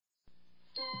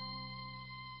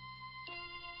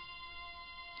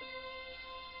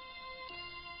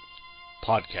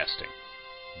Podcasting,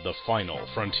 the final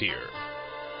frontier.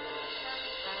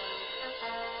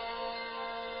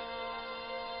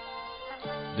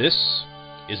 This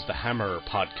is the Hammer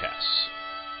Podcast.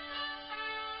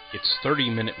 Its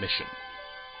 30-minute mission: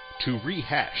 to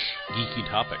rehash geeky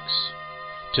topics,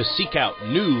 to seek out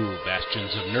new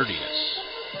bastions of nerdiness,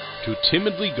 to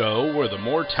timidly go where the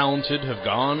more talented have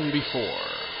gone before.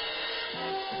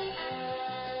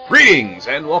 Greetings,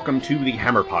 and welcome to the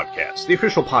Hammer Podcast, the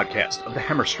official podcast of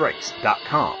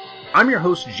thehammerstrikes.com. I'm your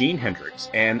host, Gene Hendricks,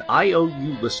 and I owe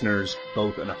you listeners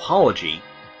both an apology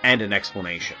and an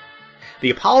explanation. The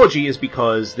apology is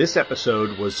because this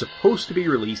episode was supposed to be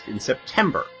released in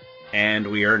September, and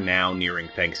we are now nearing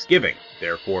Thanksgiving.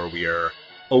 Therefore, we are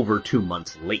over 2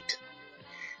 months late.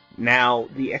 Now,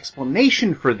 the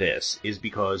explanation for this is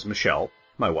because Michelle,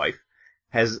 my wife,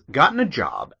 has gotten a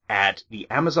job at the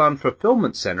Amazon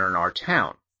Fulfillment Center in our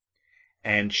town.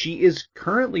 And she is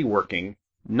currently working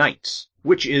nights,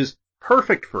 which is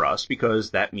perfect for us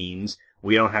because that means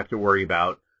we don't have to worry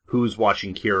about who's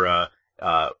watching Kira,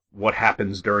 what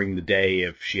happens during the day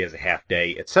if she has a half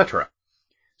day, etc.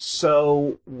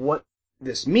 So what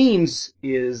this means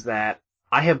is that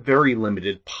I have very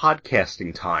limited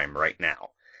podcasting time right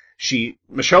now.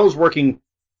 Michelle's working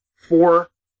 4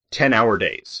 10-hour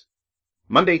days.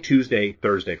 Monday, Tuesday,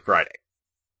 Thursday, Friday.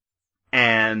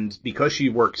 And because she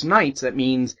works nights, that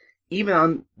means even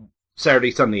on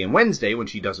Saturday, Sunday, and Wednesday, when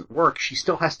she doesn't work, she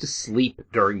still has to sleep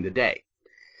during the day.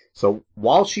 So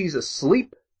while she's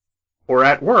asleep or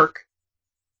at work,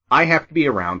 I have to be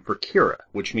around for Kira,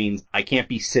 which means I can't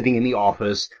be sitting in the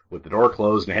office with the door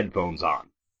closed and headphones on.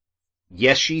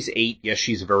 Yes, she's 8. Yes,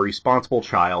 she's a very responsible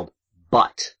child,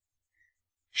 but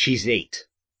she's 8,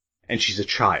 and she's a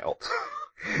child.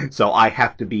 So I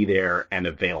have to be there and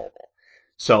available.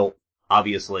 So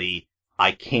obviously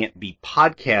I can't be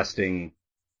podcasting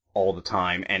all the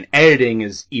time, and editing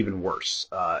is even worse.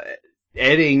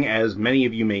 Editing, as many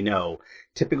of you may know,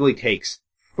 typically takes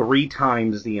 3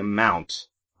 times the amount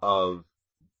of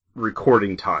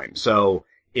recording time. So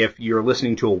if you're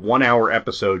listening to a 1-hour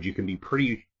episode, you can be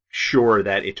pretty sure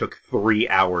that it took 3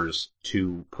 hours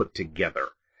to put together.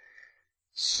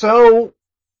 So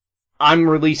I'm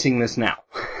releasing this now.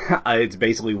 It's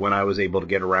basically when I was able to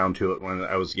get around to it, when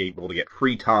I was able to get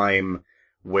free time,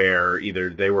 where either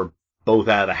they were both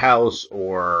out of the house,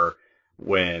 or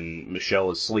when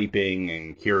Michelle is sleeping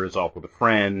and Kira's off with a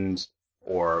friend,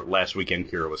 or last weekend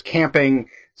Kira was camping,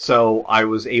 so I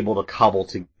was able to cobble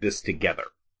this together.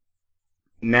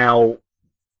 Now,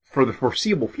 for the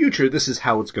foreseeable future, this is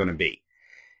how it's going to be.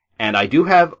 And I do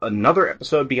have another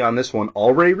episode beyond this one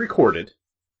already recorded,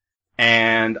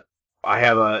 and I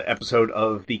have an episode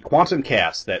of the Quantum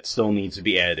Cast that still needs to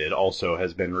be edited, also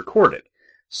has been recorded.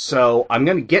 So I'm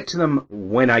going to get to them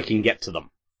when I can get to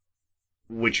them,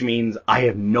 which means I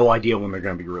have no idea when they're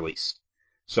going to be released.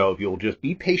 So if you'll just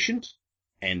be patient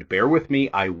and bear with me,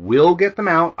 I will get them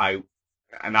out. I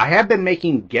have been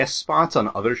making guest spots on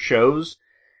other shows.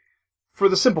 For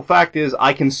the simple fact is,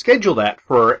 I can schedule that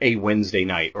for a Wednesday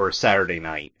night or a Saturday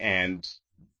night, and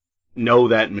know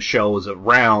that Michelle is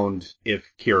around if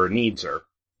Kira needs her.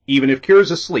 Even if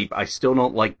Kira's asleep, I still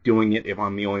don't like doing it if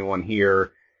I'm the only one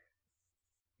here,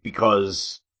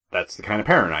 because that's the kind of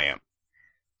parent I am.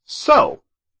 So,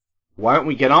 why don't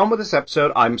we get on with this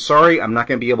episode? I'm sorry, I'm not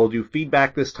going to be able to do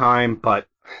feedback this time, but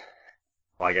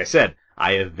like I said,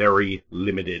 I have very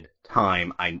limited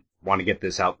time. I want to get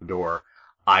this out the door.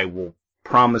 I will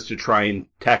promise to try and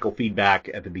tackle feedback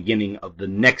at the beginning of the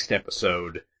next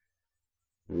episode,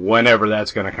 whenever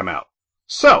that's going to come out.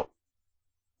 So,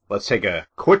 let's take a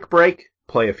quick break,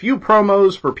 play a few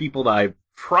promos for people that I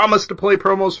promised to play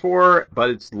promos for, but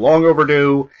it's long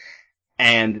overdue,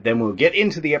 and then we'll get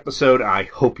into the episode. I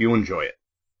hope you enjoy it.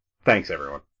 Thanks,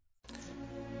 everyone.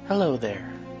 Hello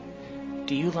there.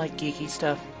 Do you like geeky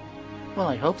stuff? Well,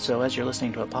 I hope so, as you're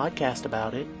listening to a podcast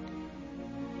about it.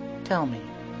 Tell me,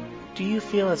 do you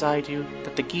feel as I do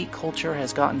that the geek culture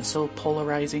has gotten so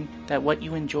polarizing that what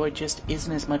you enjoy just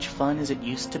isn't as much fun as it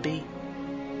used to be?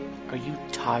 Are you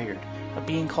tired of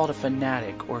being called a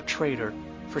fanatic or traitor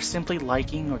for simply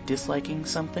liking or disliking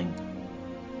something?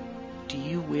 Do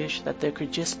you wish that there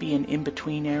could just be an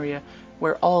in-between area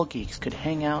where all geeks could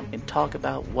hang out and talk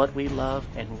about what we love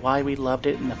and why we loved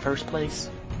it in the first place?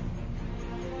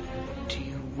 Do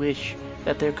you wish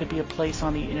that there could be a place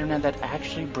on the internet that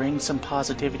actually brings some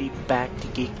positivity back to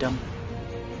geekdom?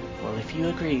 Well, if you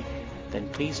agree, then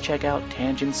please check out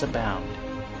Tangents Abound.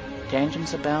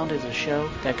 Tangents Abound is a show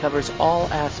that covers all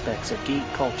aspects of geek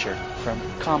culture, from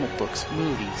comic books,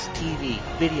 movies, TV,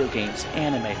 video games,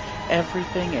 anime.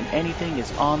 Everything and anything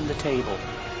is on the table.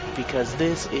 because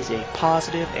this is a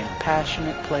positive and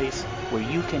passionate place where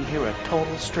you can hear a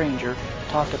total stranger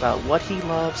talk about what he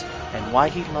loves and why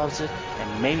he loves it,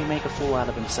 and maybe make a fool out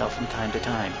of himself from time to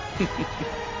time.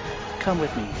 Come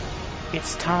with me.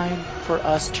 It's time for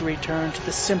us to return to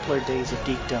the simpler days of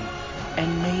geekdom,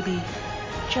 and maybe,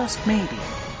 just maybe,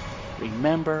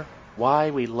 remember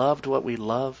why we loved what we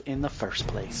love in the first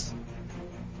place.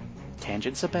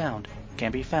 Tangents Abound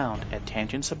can be found at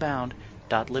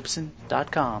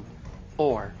tangentsabound.libsyn.com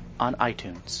or on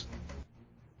iTunes.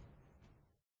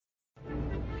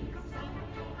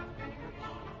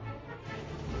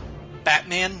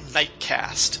 Batman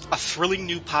Nightcast, a thrilling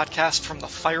new podcast from the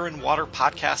Fire and Water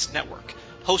Podcast Network,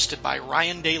 hosted by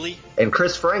Ryan Daly and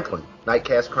Chris Franklin.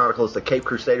 Nightcast chronicles the Cape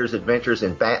Crusaders' adventures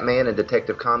in Batman and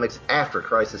Detective Comics after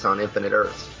Crisis on Infinite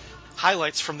Earths.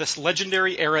 Highlights from this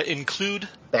legendary era include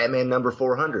Batman number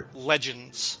 400,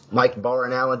 Legends, Mike Barr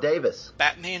and Alan Davis,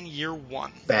 Batman Year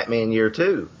 1, Batman Year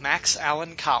 2, Max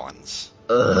Allan Collins,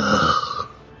 the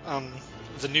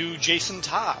new Jason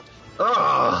Todd,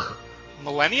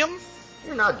 Millennium?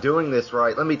 You're not doing this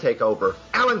right. Let me take over.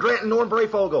 Alan Grant and Norm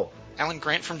Brayfogle. Alan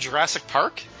Grant from Jurassic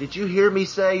Park? Did you hear me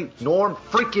say Norm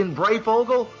freaking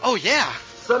Brayfogle? Oh yeah!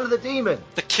 Son of the Demon.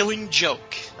 The Killing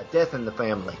Joke. A Death in the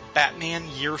Family. Batman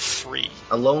Year 3.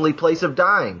 A Lonely Place of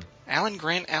Dying. Alan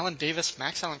Grant, Alan Davis,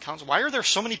 Max Allan Collins. Why are there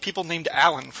so many people named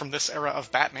Alan from this era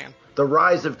of Batman? The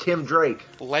Rise of Tim Drake.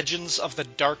 Legends of the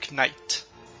Dark Knight.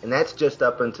 And that's just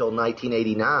up until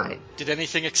 1989. Did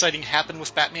anything exciting happen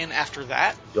with Batman after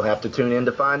that? You'll have to tune in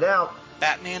to find out.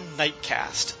 Batman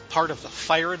Nightcast, part of the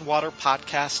Fire and Water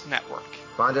Podcast Network.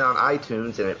 Find it on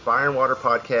iTunes and at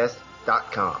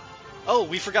fireandwaterpodcast.com. Oh,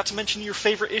 we forgot to mention your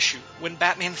favorite issue, when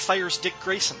Batman fires Dick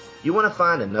Grayson. You want to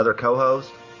find another co-host?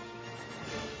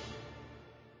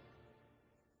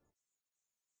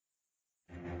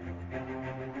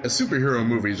 As superhero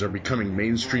movies are becoming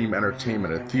mainstream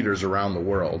entertainment at theaters around the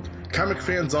world, comic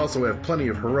fans also have plenty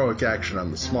of heroic action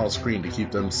on the small screen to keep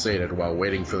them sated while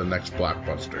waiting for the next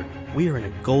blockbuster. We are in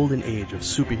a golden age of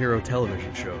superhero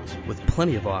television shows, with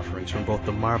plenty of offerings from both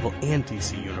the Marvel and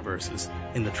DC universes,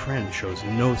 and the trend shows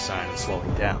no sign of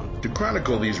slowing down. To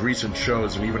chronicle these recent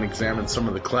shows and even examine some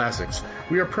of the classics,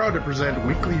 we are proud to present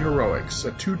Weekly Heroics,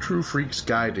 a two true freaks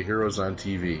guide to heroes on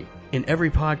TV. In every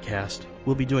podcast,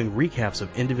 we'll be doing recaps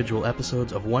of individual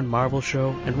episodes of one Marvel show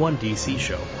and one DC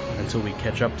show, until we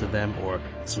catch up to them or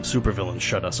some supervillains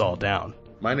shut us all down.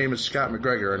 My name is Scott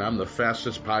McGregor, and I'm the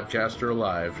fastest podcaster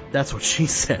alive. That's what she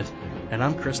said. And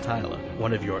I'm Chris Tyler,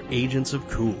 one of your agents of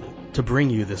cool. To bring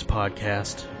you this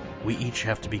podcast, we each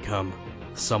have to become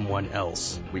someone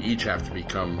else. We each have to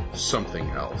become something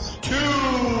else. 2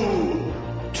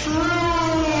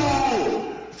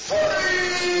 True Freaks!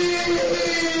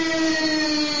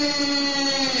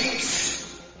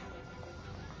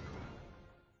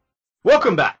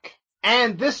 Welcome back.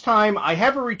 And this time I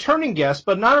have a returning guest,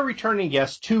 but not a returning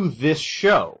guest to this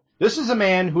show. This is a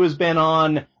man who has been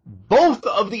on both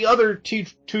of the other two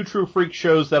True Freak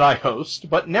shows that I host,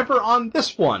 but never on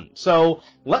this one. So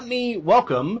let me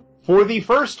welcome, for the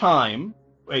first time,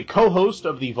 a co-host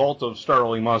of the Vault of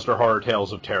Startling Monster Horror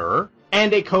Tales of Terror,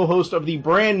 and a co-host of the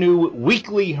brand new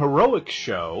Weekly Heroics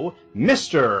show,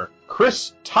 Mr.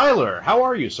 Chris Tyler. How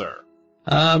are you, sir?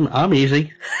 I'm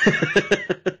easy.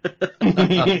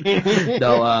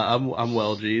 No, I'm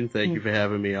well, Gene. Thank you for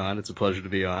having me on. It's a pleasure to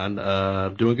be on.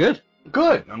 Doing good.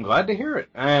 Good. I'm glad to hear it.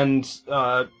 And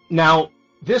now,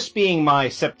 this being my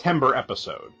September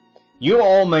episode, you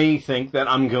all may think that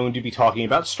I'm going to be talking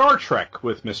about Star Trek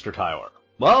with Mr. Tyler.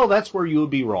 Well, that's where you would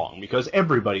be wrong, because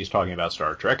everybody's talking about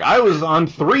Star Trek. I was on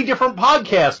 3 different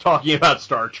podcasts talking about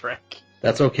Star Trek.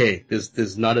 That's okay.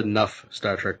 There's not enough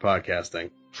Star Trek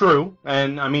podcasting. True,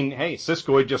 and I mean, hey,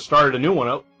 Siskoid just started a new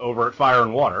one over at Fire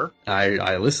and Water.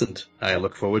 I listened. I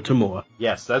look forward to more.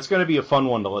 Yes, that's going to be a fun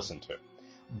one to listen to.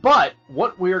 But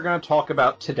what we're going to talk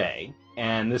about today,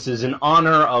 and this is in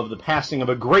honor of the passing of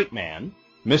a great man,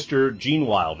 Mr. Gene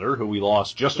Wilder, who we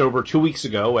lost just over 2 weeks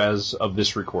ago as of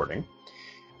this recording,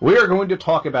 we are going to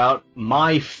talk about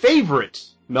my favorite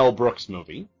Mel Brooks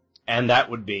movie, and that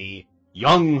would be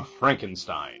Young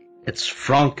Frankenstein. It's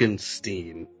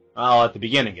Frankenstein. Well, at the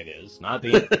beginning it is, not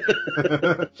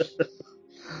the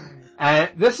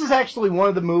end. This is actually one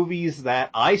of the movies that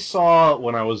I saw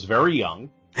when I was very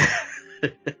young,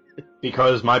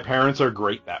 because my parents are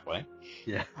great that way.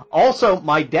 Yeah. Also,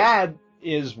 my dad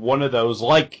is one of those,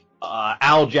 like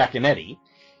Al Giaconetti.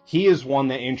 He is one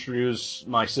that introduced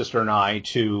my sister and I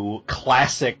to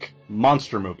classic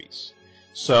monster movies.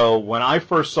 So when I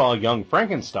first saw Young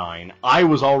Frankenstein, I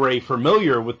was already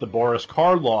familiar with the Boris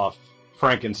Karloff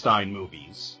Frankenstein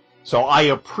movies. So I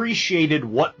appreciated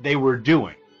what they were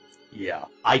doing. Yeah.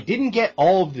 I didn't get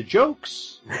all of the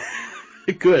jokes.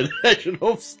 Good. I should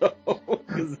hope so.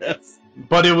 'Cause that's...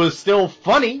 But it was still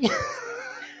funny.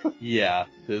 Yeah,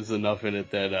 there's enough in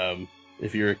it that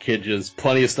if you're a kid, there's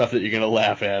plenty of stuff that you're going to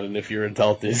laugh at, and if you're an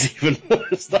adult, there's even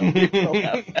more stuff you're going to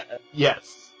laugh at.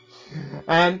 Yes.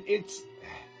 And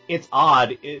it's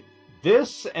odd.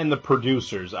 This and The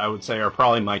Producers, I would say, are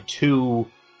probably my two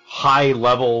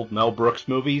high-level Mel Brooks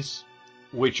movies,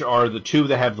 which are the two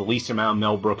that have the least amount of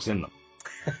Mel Brooks in them.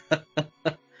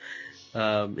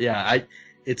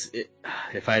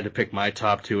 If I had to pick my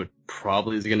top two, it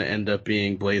probably is going to end up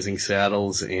being Blazing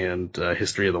Saddles and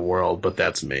History of the World, but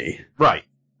that's me. Right.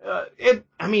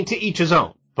 To each his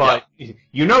own. But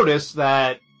you notice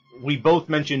that we both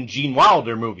mentioned Gene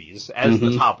Wilder movies as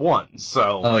the top ones,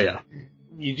 so... Oh, yeah.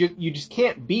 You just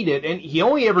can't beat it. And he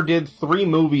only ever did 3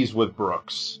 movies with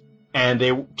Brooks,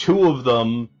 and 2 of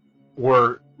them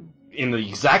were in the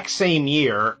exact same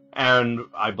year, and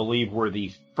I believe were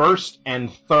the first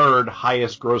and third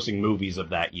highest grossing movies of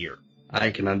that year. I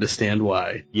can understand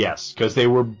why. Yes, because they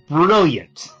were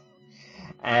brilliant.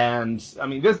 And, I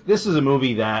mean, this is a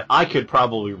movie that I could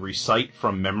probably recite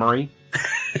from memory,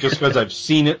 just because I've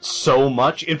seen it so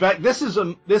much. In fact, this is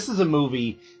a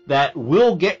movie that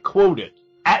will get quoted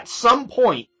at some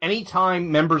point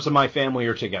anytime members of my family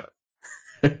are together.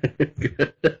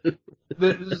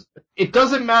 It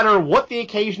doesn't matter what the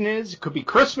occasion is. It could be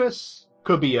Christmas,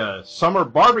 could be a summer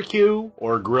barbecue,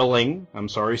 or grilling. I'm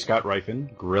sorry, Scott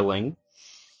Rifen, grilling.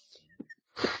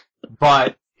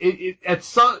 But at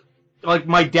some, like,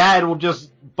 my dad will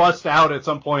just bust out at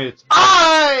some point. It's,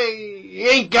 I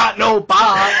ain't got no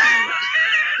pie.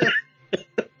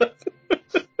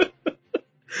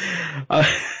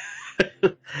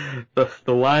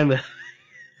 The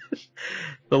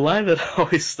line that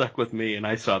always stuck with me, and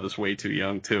I saw this way too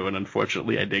young too, and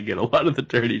unfortunately I did get a lot of the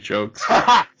dirty jokes,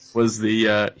 was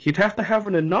the he'd have to have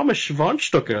an enormous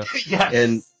Schwanstücke. Yes.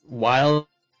 And while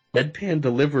deadpan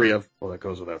delivery of, well, that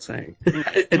goes without saying.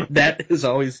 That is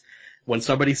always, when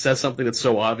somebody says something that's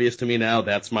so obvious to me now,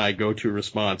 that's my go-to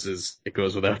response is, it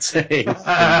goes without saying, in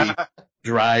the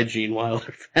dry Gene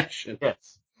Wilder fashion.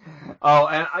 Yes. Oh,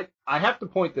 and I have to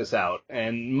point this out,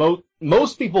 and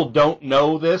most people don't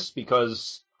know this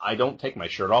because I don't take my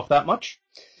shirt off that much,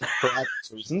 for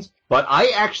obvious reasons, but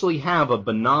I actually have a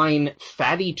benign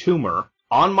fatty tumor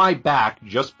on my back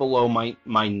just below my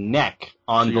neck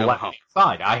on the left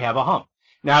side. I have a hump.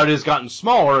 Now, it has gotten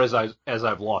smaller as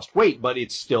I've lost weight, but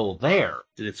it's still there.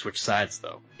 Did it switch sides,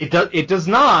 though? It does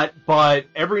not, but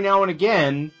every now and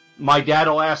again, my dad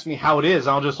will ask me how it is,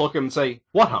 and I'll just look at him and say,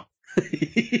 what hump?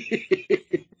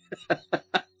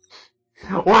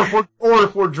 Or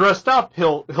if we're dressed up,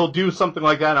 he'll do something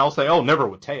like that, and I'll say, "Oh, never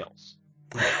with tails."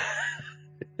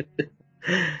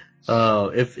 Oh,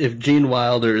 if Gene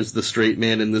Wilder is the straight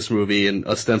man in this movie, and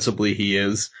ostensibly he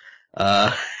is,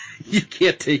 you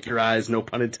can't take your eyes, no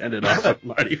pun intended, off of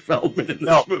Marty Feldman in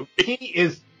this movie. He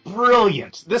is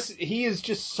brilliant. He is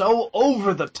just so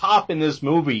over the top in this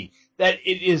movie that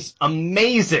it is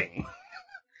amazing.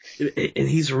 And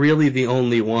he's really the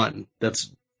only one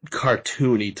that's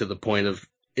cartoony to the point of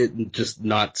it just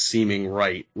not seeming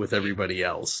right with everybody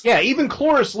else. Yeah, even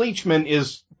Cloris Leachman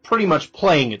is pretty much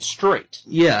playing it straight.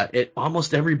 Yeah,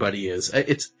 almost everybody is.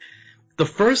 It's the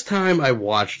first time I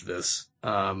watched this.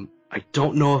 I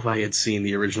don't know if I had seen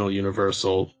the original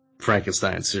Universal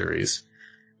Frankenstein series,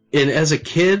 and as a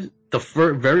kid, the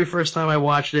very first time I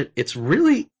watched it, it's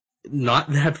really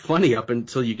not that funny up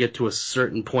until you get to a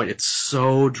certain point. It's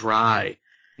so dry.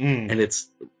 And it's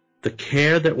the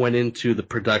care that went into the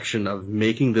production of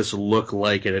making this look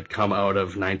like it had come out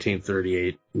of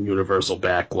 1938 Universal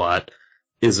backlot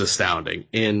is astounding.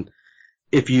 And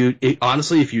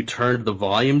honestly, if you turned the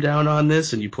volume down on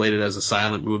this and you played it as a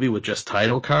silent movie with just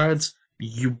title cards,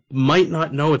 you might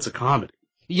not know it's a comedy.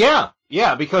 Yeah,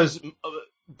 because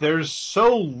there's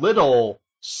so little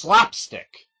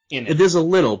slapstick in it. There's a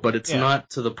little, but it's not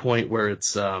to the point where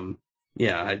it's,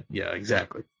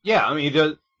 exactly. Yeah, I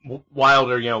mean,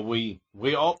 Wilder, we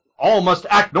all must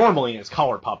act normally, and his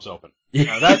collar pops open.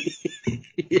 Yeah.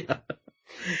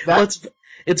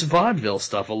 It's vaudeville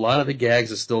stuff. A lot of the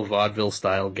gags are still vaudeville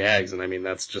style gags, and I mean,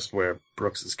 that's just where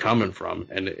Brooks is coming from,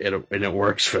 and it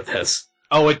works for this.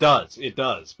 Oh, it does.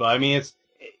 But I mean,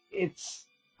 it's,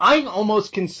 I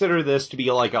almost consider this to be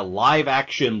like a live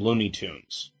action Looney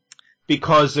Tunes,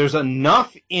 because there's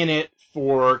enough in it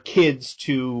for kids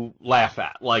to laugh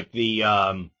at, like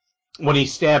the, when he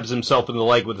stabs himself in the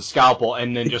leg with a scalpel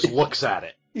and then just looks at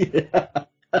it. Yeah.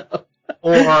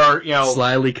 Or,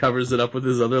 slyly covers it up with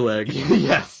his other leg.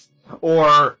 Yes.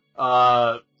 Or,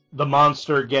 the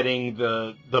monster getting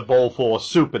the bowl full of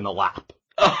soup in the lap.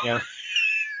 Oh. You know?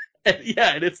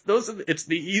 Yeah, and it's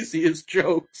the easiest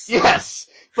jokes. Yes,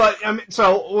 but I mean,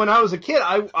 so when I was a kid,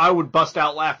 I would bust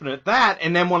out laughing at that,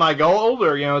 and then when I go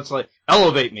older, it's like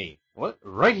elevate me. What?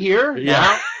 Right here?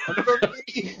 Yeah. Now?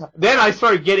 Then I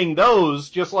started getting those,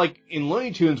 just like in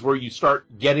Looney Tunes, where you start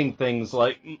getting things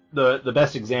like the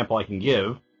best example I can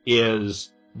give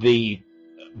is the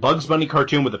Bugs Bunny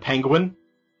cartoon with the penguin.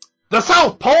 The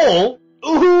South Pole?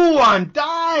 Ooh, I'm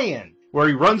dying! Where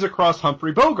he runs across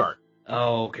Humphrey Bogart.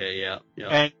 Oh, okay, yeah.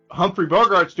 And Humphrey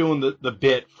Bogart's doing the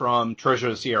bit from Treasure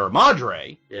of the Sierra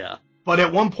Madre. Yeah. But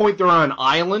at one point they're on an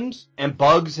island, and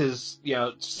Bugs is,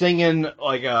 singing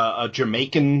like a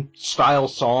Jamaican-style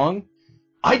song.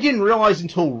 I didn't realize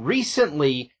until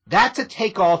recently that's a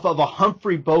takeoff of a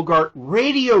Humphrey Bogart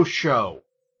radio show.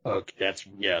 Okay,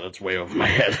 that's way over my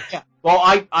head. Yeah. Well,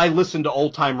 I listen to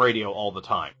old-time radio all the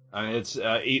time. It's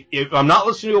if I'm not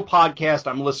listening to a podcast,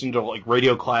 I'm listening to like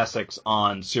radio classics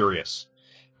on Sirius,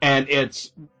 and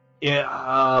it's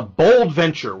Bold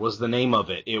Venture was the name of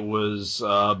it. It was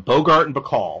Bogart and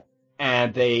Bacall,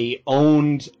 and they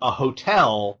owned a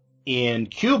hotel in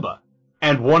Cuba,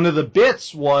 and one of the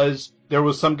bits was there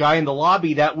was some guy in the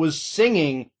lobby that was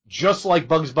singing just like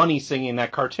Bugs Bunny singing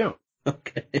that cartoon.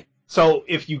 Okay. So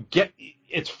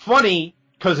it's funny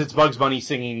because it's Bugs Bunny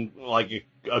singing like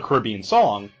a Caribbean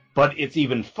song. But it's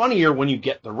even funnier when you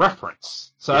get the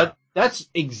reference. So that's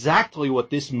exactly what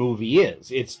this movie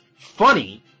is. It's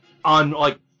funny on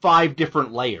like 5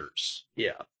 different layers.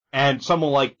 Yeah. And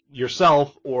someone like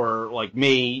yourself or like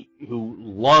me who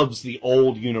loves the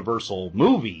old Universal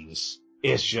movies,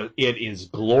 it is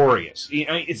glorious.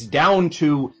 It's down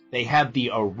to they have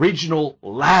the original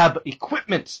lab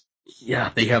equipment.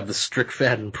 Yeah, they have the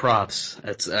Strickfaden props.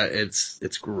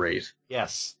 It's great.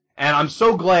 Yes. And I'm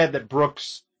so glad that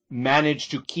Brooks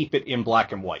managed to keep it in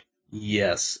black and white.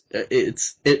 Yes,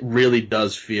 it really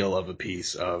does feel of a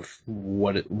piece of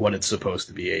what it's supposed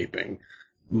to be aping,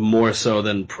 more so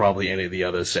than probably any of the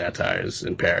other satires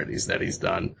and parodies that he's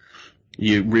done.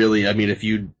 You really, I mean, if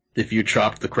you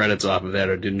chopped the credits off of that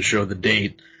or didn't show the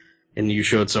date, and you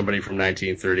showed somebody from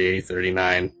 1938,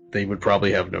 39, they would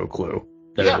probably have no clue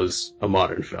that it was a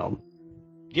modern film.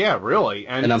 Yeah, really.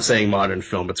 And I'm saying modern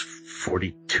film, it's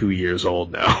 42 years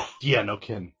old now. Yeah, no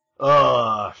kidding.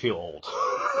 I feel old.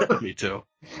 Me too.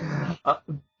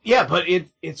 Yeah, but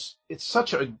it's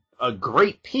such a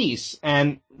great piece,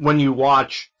 and when you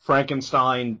watch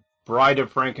Frankenstein, Bride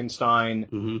of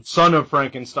Frankenstein, Son of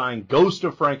Frankenstein, Ghost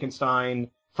of Frankenstein,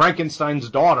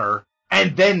 Frankenstein's Daughter,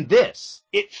 and then this,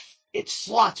 it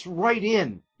slots right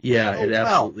in. Yeah, it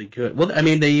absolutely could. Well, I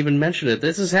mean, they even mentioned it.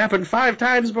 This has happened 5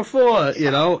 times before.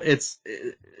 They're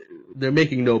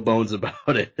making no bones about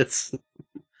it.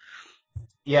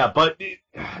 Yeah, but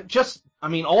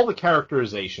all the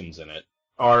characterizations in it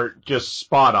are just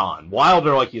spot on.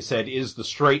 Wilder, like you said, is the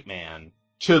straight man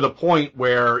to the point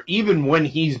where even when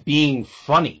he's being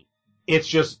funny, it's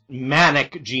just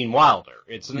manic Gene Wilder.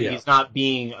 He's not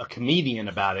being a comedian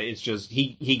about it. It's just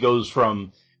he goes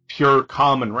from pure,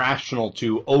 calm, and rational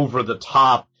to over the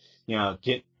top.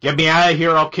 Get me out of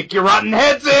here! I'll kick your rotten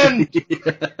heads in.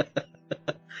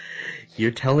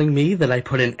 You're telling me that I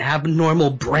put an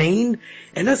abnormal brain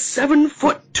in a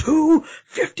 7'2",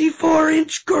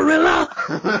 54-inch gorilla?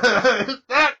 Is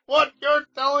that what you're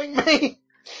telling me?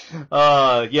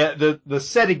 Yeah, the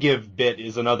sedative bit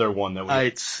is another one that we...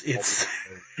 It's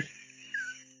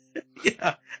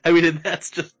yeah, I mean, and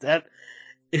that's just that.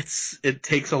 It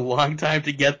takes a long time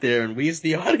to get there, and we as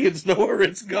the audience know where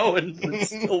it's going. It's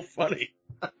still funny.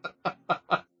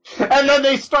 And then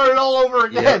they start it all over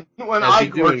again when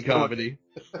Igor's comedy.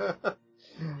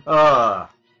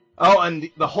 And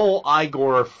the whole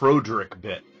Igor Froderick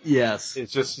bit. Yes,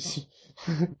 it's just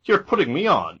you're putting me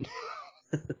on.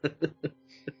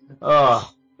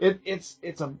 It's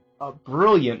a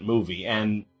brilliant movie,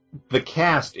 and the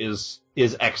cast is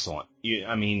excellent.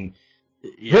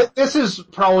 This is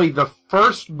probably the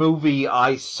first movie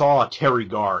I saw Terry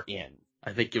Garr in.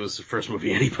 I think it was the first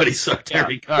movie anybody saw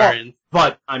Terry Garr in.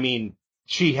 But,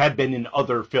 she had been in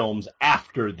other films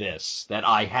after this that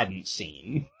I hadn't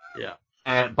seen. Yeah.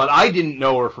 But I didn't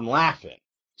know her from Laugh-In.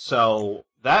 So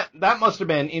that must have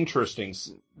been interesting,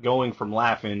 going from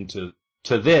Laugh-In to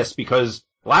this, because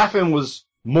Laugh-In was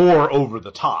more over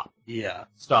the top. Yeah.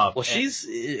 Stuff. Well,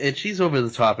 she's over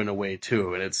the top in a way,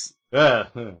 too, and it's...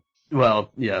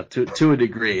 Well, yeah, to a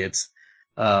degree. It's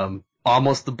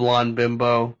almost the blonde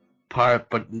bimbo part,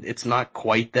 but it's not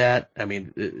quite that. I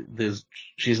mean,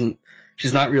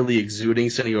 she's not really exuding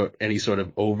any sort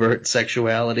of overt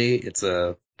sexuality. It's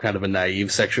a kind of a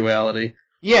naive sexuality.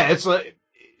 Yeah, it's like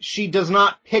she does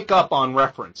not pick up on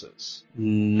references.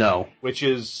 No. Which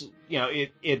is,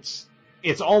 it's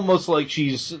almost like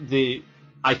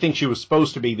I think she was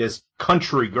supposed to be this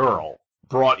country girl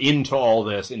brought into all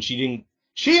this, and she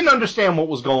didn't understand what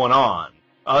was going on.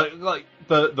 Like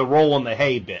the roll in the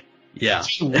hay bit. Yeah.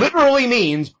 She literally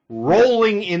means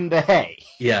rolling in the hay.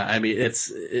 Yeah, I mean,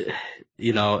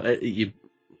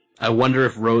 I wonder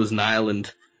if Rose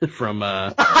Nyland from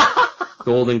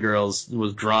Golden Girls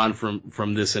was drawn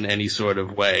from this in any sort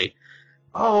of way.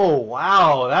 Oh,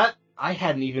 wow. I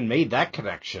hadn't even made that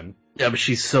connection. Yeah, but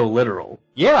she's so literal.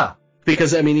 Yeah.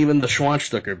 Because, I mean, even the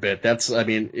Schwanstucker bit,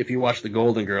 if you watch the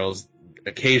Golden Girls,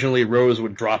 occasionally Rose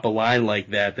would drop a line like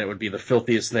that would be the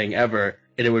filthiest thing ever,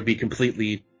 and it would be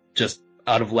completely just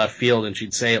out of left field, and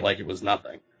she'd say it like it was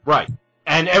nothing. Right.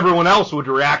 And everyone else would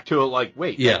react to it like,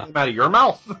 wait, that came out of your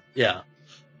mouth? Yeah.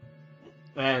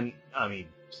 And, I mean,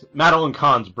 Madeline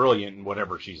Kahn's brilliant in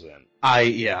whatever she's in.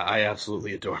 I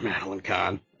absolutely adore Madeline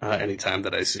Kahn anytime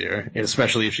that I see her, and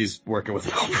especially if she's working with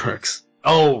Mel Brooks.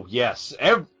 Oh, yes.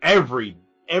 Every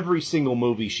single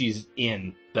movie she's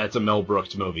in that's a Mel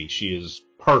Brooks movie, she is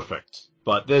perfect.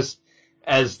 But this,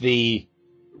 as the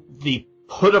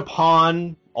put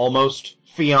upon, almost,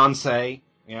 fiancé,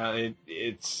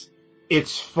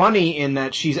 it's funny in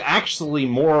that she's actually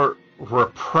more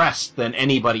repressed than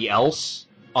anybody else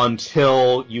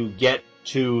until you get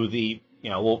to the,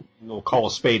 we'll call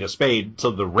a spade,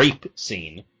 to the rape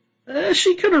scene.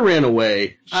 She could have ran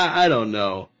away. I don't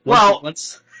know.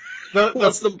 Once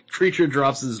the creature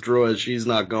drops his drawers, she's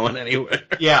not going anywhere.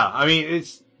 Yeah, I mean,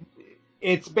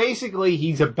 it's basically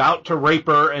he's about to rape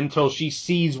her until she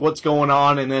sees what's going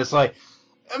on, and it's like,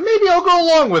 maybe I'll go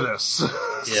along with this.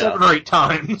 Yeah. 7 or 8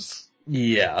 times.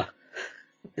 Yeah.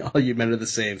 All you men are the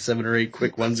same. 7 or 8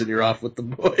 quick ones and you're off with the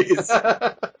boys.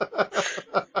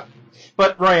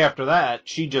 But right after that,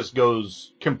 she just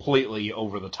goes completely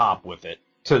over the top with it.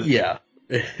 Yeah.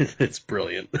 It's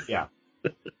brilliant. Yeah.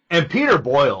 And Peter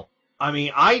Boyle, I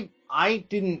mean, I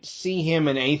didn't see him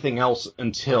in anything else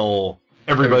until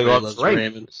Everybody Loves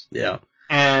Raymond. Yeah.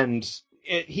 And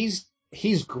he's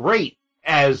great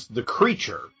as the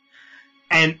creature.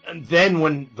 And then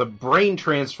when the brain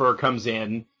transfer comes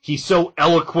in, he's so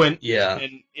eloquent. Yeah.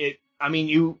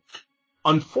 And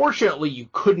unfortunately, you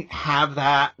couldn't have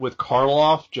that with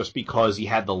Karloff just because he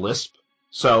had the lisp.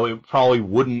 So it probably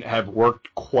wouldn't have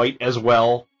worked quite as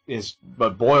well.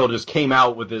 But Boyle just came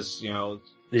out with this,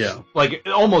 like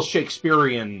almost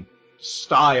Shakespearean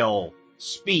style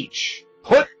speech.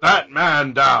 Put that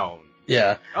man down.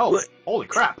 Yeah. Oh, holy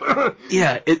crap.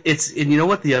 Yeah, and you know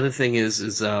what the other thing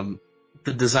is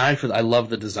the design I love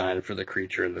the design for the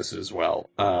creature in this as well.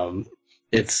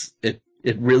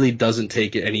 It really doesn't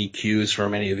take any cues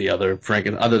from any of the other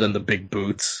other than the big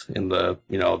boots and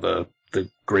the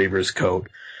graver's coat.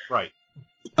 Right.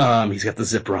 He's got the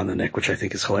zipper on the neck, which I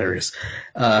think is hilarious.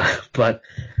 But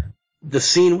the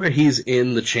scene where he's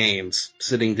in the chains,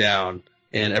 sitting down,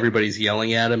 and everybody's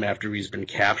yelling at him after he's been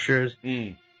captured.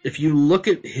 If you look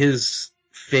at his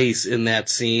face in that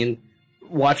scene,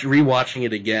 rewatching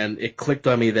it again, it clicked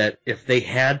on me that if they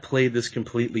had played this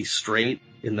completely straight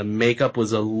and the makeup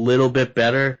was a little bit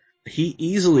better, he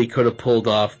easily could have pulled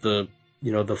off the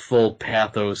full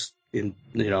pathos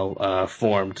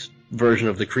formed version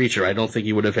of the creature. I don't think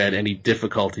he would have had any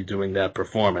difficulty doing that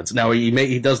performance. Now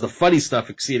he does the funny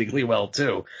stuff exceedingly well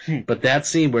too, but that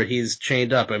scene where he's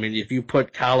chained up, I mean, if you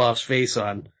put Karloff's face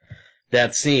on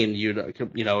that scene,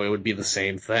 it would be the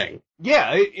same thing.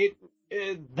 Yeah,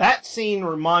 that scene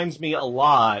reminds me a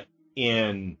lot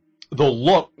in the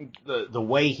look, the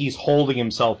way he's holding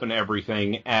himself and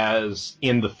everything, as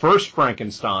in the first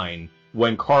Frankenstein,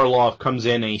 when Karloff comes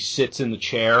in and he sits in the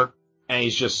chair, and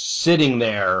he's just sitting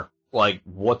there like,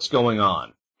 what's going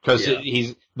on? Because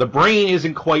the brain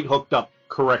isn't quite hooked up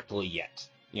correctly yet.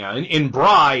 In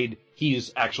Bride,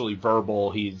 he's actually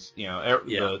verbal,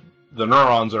 the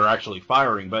neurons are actually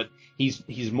firing, but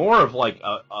he's more of like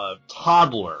a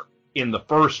toddler in the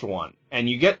first one. And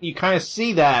you kind of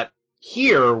see that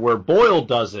here where Boyle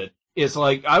does it, is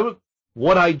like,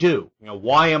 what I do?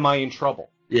 Why am I in trouble?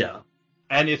 Yeah.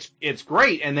 And it's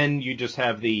great. And then you just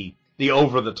have the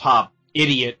over the top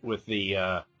idiot with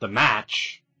the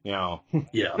match, Yeah.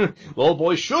 Little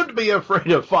boy should be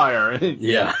afraid of fire.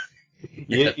 Yeah.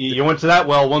 You went to that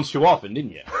well once too often,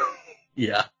 didn't you?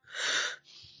 Yeah.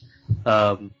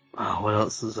 What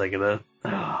else was I gonna?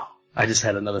 I just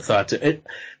had another thought to it.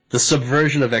 The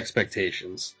subversion of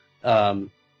expectations.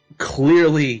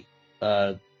 Clearly,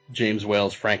 James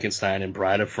Whale's Frankenstein and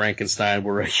Bride of Frankenstein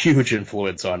were a huge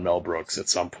influence on Mel Brooks at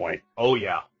some point. Oh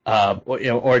yeah.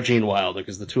 Or Gene Wilder,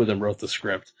 because the two of them wrote the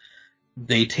script.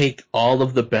 they take all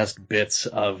of the best bits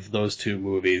of those two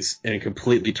movies and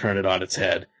completely turn it on its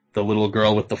head. The little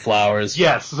girl with the flowers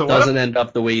doesn't end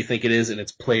up the way you think it is, and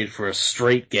it's played for a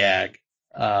straight gag.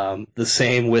 The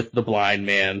same with the blind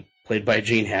man, played by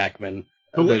Gene Hackman.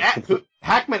 Who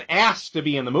Hackman asked to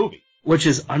be in the movie. Which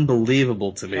is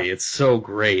unbelievable to me. It's so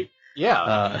great.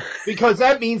 Yeah. Because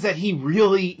that means that he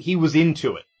was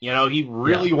into it. You know, he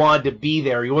really wanted to be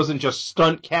there. He wasn't just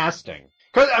stunt casting.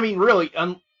 Because, I mean, really,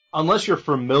 unless you're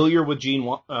familiar with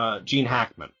Gene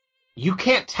Hackman, you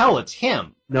can't tell it's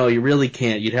him. No, you really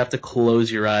can't. You'd have to close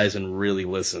your eyes and really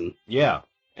listen. Yeah.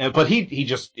 But he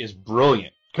just is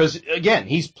brilliant. Because, again,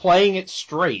 he's playing it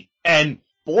straight. And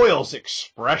Boyle's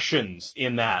expressions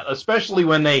in that, especially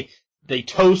when they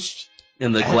toast...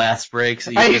 And the glass breaks.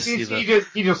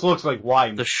 He just looks like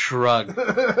why? The shrug.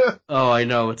 Oh, I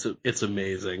know. It's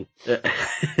amazing.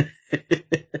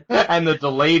 And the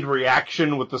delayed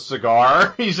reaction with the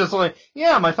cigar. He's just like,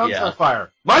 yeah, my thumb's on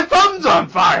fire. My thumb's on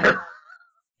fire!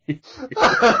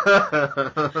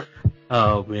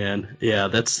 Oh, man. Yeah,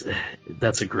 that's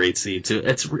a great scene, too.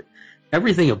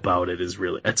 Everything about it is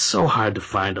really... It's so hard to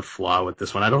find a flaw with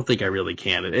this one. I don't think I really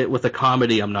can. With a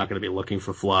comedy, I'm not going to be looking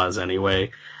for flaws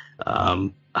anyway.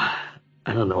 I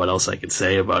don't know what else I could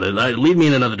say about it. Lead me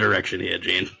in another direction here,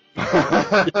 Gene.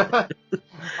 All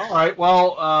right.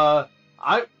 Well,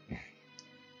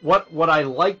 what I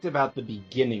liked about the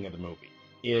beginning of the movie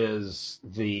is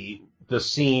the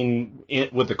scene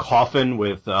with the coffin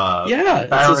with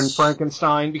Baron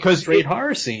Frankenstein, because straight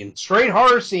horror scene,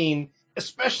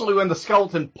 especially when the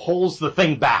skeleton pulls the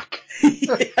thing back.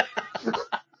 It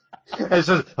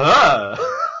says,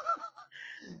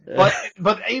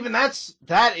 But even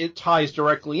that it ties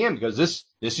directly in, because this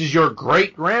is your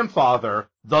great grandfather,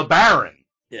 the Baron.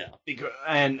 Yeah.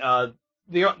 And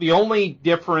the only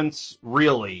difference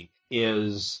really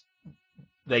is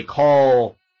they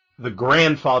call the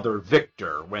grandfather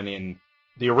Victor, when in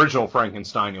the original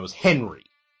Frankenstein it was Henry.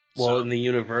 Well, in the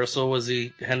Universal, was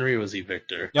he Henry or was he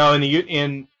Victor? No, in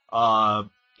the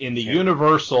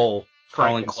Universal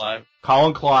Colin Clive.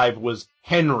 Colin Clive was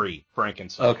Henry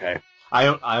Frankenstein. Okay. I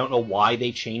don't know why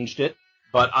they changed it,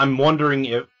 but I'm wondering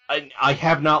if I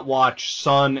have not watched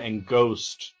Son and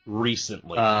Ghost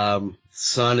recently.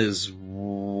 Son is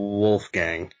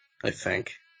Wolfgang, I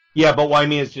think. Yeah, but what I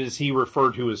mean is, does he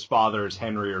refer to his father as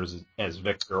Henry or as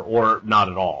Victor, or not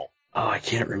at all? Oh, I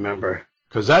can't remember.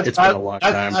 Because it's been a long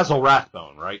time. Basil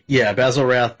Rathbone, right? Yeah, Basil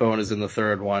Rathbone is in the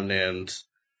third one, and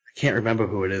I can't remember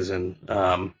who it is in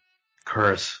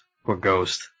Curse or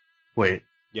Ghost. Wait.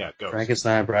 Yeah, Ghost.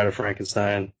 Frankenstein, Bride of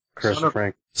Frankenstein, Son of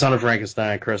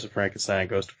Frankenstein, Curse of Frankenstein,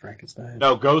 Ghost of Frankenstein.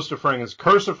 No, Ghost of Frankenstein.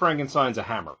 Curse of Frankenstein's a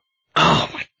hammer. Oh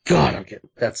my god,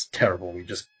 that's terrible. We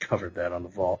just covered that on the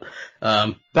vault.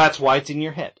 That's why it's in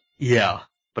your head. Yeah,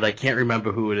 but I can't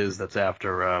remember who it is that's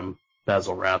after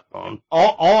Basil Rathbone.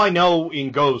 All I know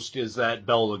in Ghost is that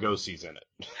Bela Lugosi's in it.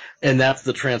 And that's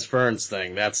the transference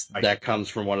thing. That comes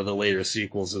from one of the later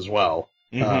sequels as well.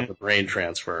 Mm-hmm. The brain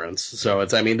transference. So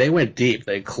they went deep.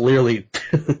 They clearly,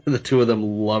 the two of them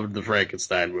loved the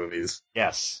Frankenstein movies.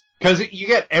 Yes. Because you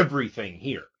get everything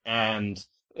here. And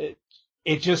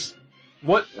it just,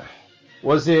 what,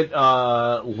 was it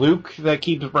Luke that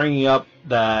keeps bringing up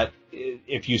that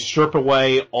if you strip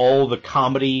away all the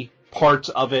comedy parts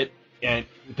of it, and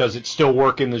does it still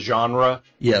work in the genre?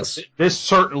 Yes. This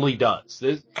certainly does.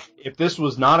 If this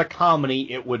was not a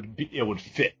comedy, it would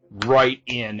fit right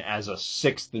in as a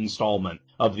sixth installment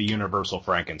of the Universal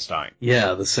Frankenstein.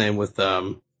 Yeah, the same with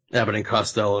Abbott and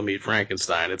Costello Meet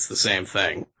Frankenstein. It's the same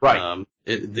thing. Right.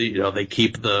 They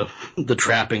keep the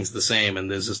trappings the same,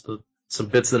 and there's just some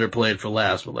bits that are played for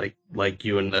laughs. But like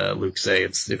you and Luke say,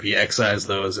 if you excise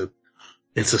those,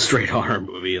 it's a straight horror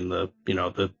movie in the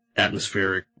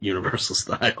atmospheric Universal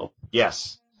style.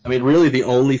 Yes. I mean, really, the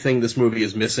only thing this movie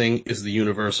is missing is the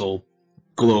Universal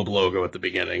globe logo at the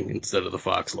beginning instead of the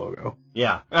Fox logo.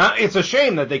 Yeah. It's a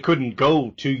shame that they couldn't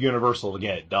go to Universal to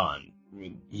get it done. I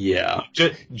mean, yeah.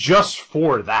 Just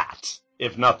for that,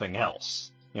 if nothing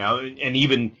else. And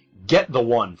even get the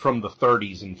one from the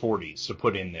 30s and 40s to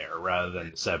put in there rather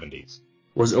than the 70s.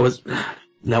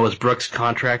 Was Brooks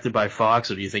contracted by Fox,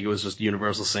 or do you think it was just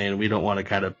Universal saying, we don't want to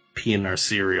kind of pee in our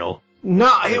cereal?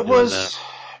 No, it was...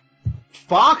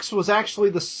 Fox was actually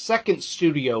the second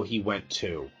studio he went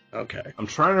to. Okay. I'm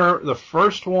trying to remember. The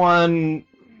first one...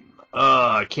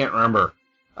 I can't remember.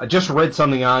 I just read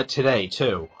something on it today,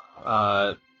 too.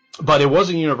 But it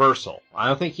wasn't Universal. I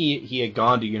don't think he had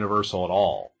gone to Universal at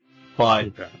all. But,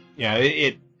 okay. Yeah,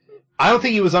 I don't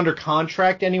think he was under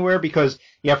contract anywhere because,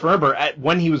 you have to remember,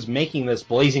 when he was making this,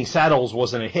 Blazing Saddles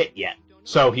wasn't a hit yet.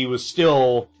 So he was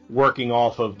still working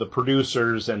off of the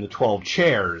producers and the 12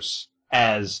 chairs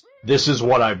as this is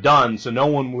what I've done, so no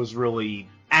one was really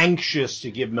anxious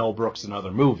to give Mel Brooks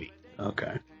another movie.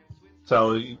 Okay.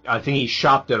 So I think he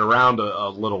shopped it around a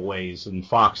little ways, and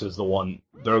Fox is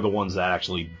they're the ones that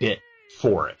actually bid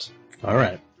for it. All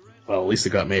right. Well, at least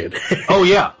it got made. Oh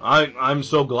yeah, I'm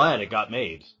so glad it got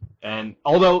made. And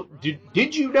although,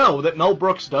 did you know that Mel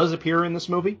Brooks does appear in this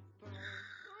movie?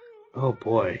 Oh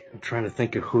boy, I'm trying to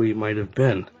think of who he might have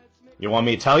been. You want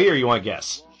me to tell you, or you want to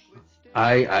guess?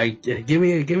 Give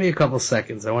me a couple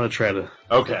seconds. I want to try to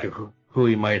think of who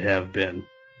he might have been.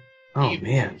 Oh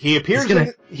man, he appears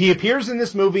in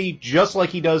this movie just like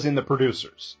he does in The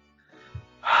Producers.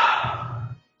 I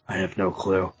have no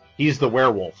clue. He's the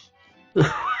werewolf.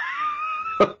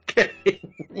 Okay.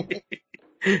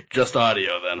 Just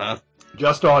audio then, huh?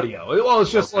 Just audio. Well,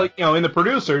 it's just like, in The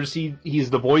Producers, he's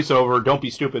the voiceover, don't be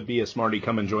stupid, be a smarty,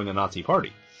 come and join the Nazi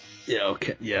party. Yeah,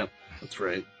 okay, yeah, that's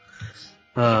right.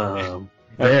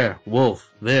 There, wolf,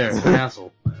 there,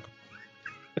 castle.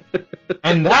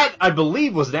 And that, I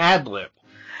believe, was an ad-lib.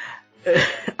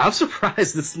 I'm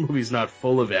surprised this movie's not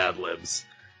full of ad-libs.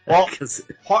 Well,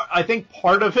 I think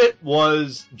part of it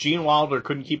was Gene Wilder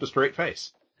couldn't keep a straight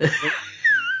face.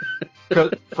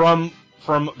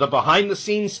 From the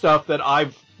behind-the-scenes stuff that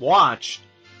I've watched,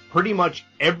 pretty much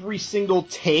every single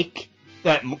take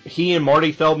that he and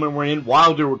Marty Feldman were in,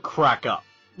 Wilder would crack up.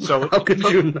 So how could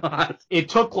you not? It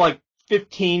took like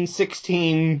 15,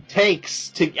 16 takes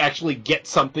to actually get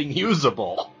something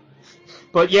usable.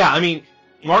 But yeah, I mean,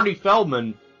 Marty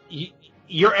Feldman,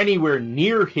 you're anywhere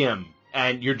near him,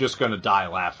 and you're just going to die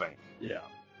laughing.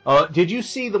 Yeah. Did you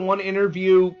see the one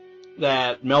interview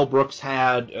that Mel Brooks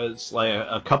had? It's like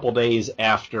a couple days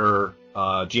after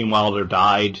Gene Wilder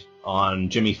died on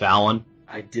Jimmy Fallon.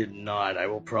 I did not. I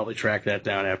will probably track that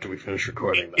down after we finish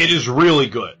recording. It is really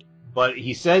good. But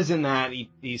he says in that,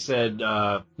 he said,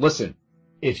 listen,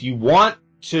 if you want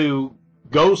to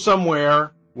go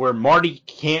somewhere where Marty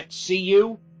can't see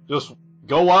you, just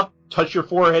go up, touch your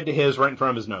forehead to his right in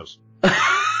front of his nose.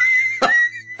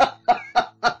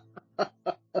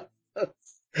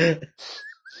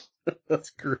 That's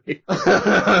great.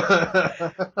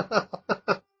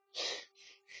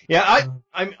 Yeah,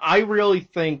 I really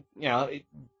think,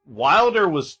 Wilder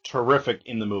was terrific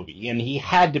in the movie, and he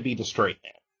had to be the straight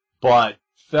man. But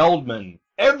Feldman,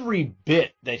 every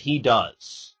bit that he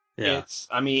does, he's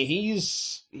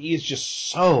just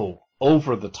so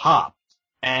over the top.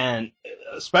 And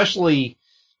especially,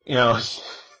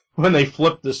 when they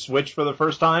flip the switch for the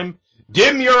first time,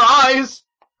 dim your eyes!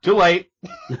 Too late.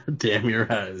 Damn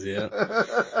your eyes, yeah.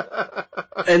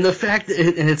 And the fact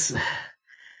that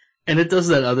it does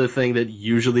that other thing that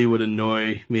usually would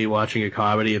annoy me watching a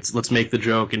comedy. It's let's make the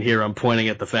joke, and here I'm pointing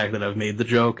at the fact that I've made the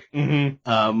joke.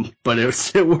 Mm-hmm. But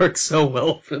it works so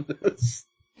well for this.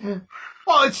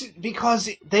 Well, it's because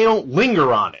they don't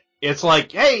linger on it. It's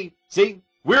like, hey, see,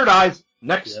 weird eyes,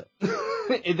 next. Yep.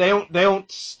 They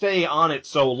don't stay on it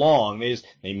so long.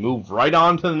 They move right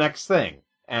on to the next thing.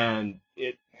 And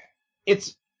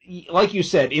it's like you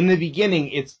said, in the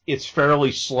beginning it's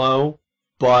fairly slow,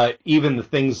 but even the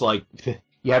things like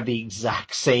you have the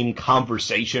exact same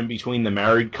conversation between the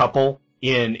married couple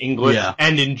in English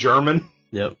and in German.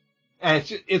 Yep.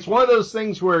 And it's one of those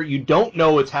things where you don't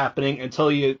know what's happening until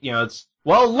it's,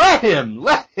 well, let him.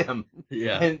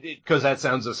 Yeah. And because that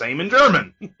sounds the same in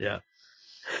German. Yeah.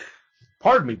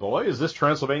 Pardon me, boy, is this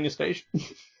Transylvania Station?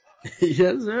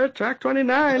 Yes, sir, track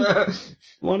 29.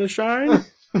 Want to shine?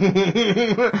 And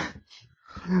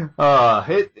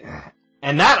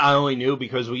that I only knew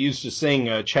because we used to sing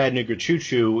Chattanooga Choo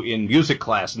Choo in music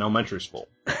class in elementary school.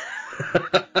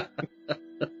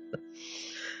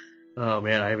 Oh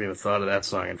man, I haven't even thought of that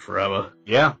song in forever.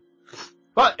 Yeah.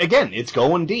 But again, it's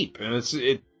going deep, and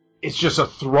it's just a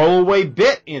throwaway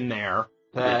bit in there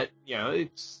that,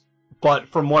 but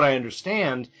from what I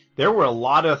understand, there were a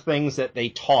lot of things that they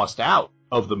tossed out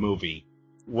of the movie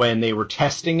when they were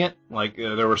testing it. Like,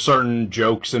 there were certain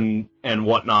jokes and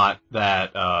whatnot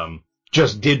that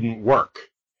just didn't work.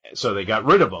 So they got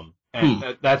rid of them.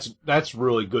 And that's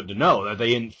really good to know, that they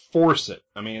didn't force it.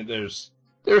 I mean, there's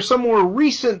some more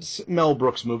recent Mel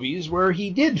Brooks movies where he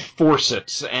did force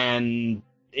it, and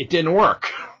it didn't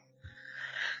work.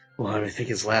 Well, I think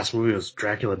his last movie was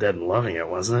Dracula Dead and Loving It,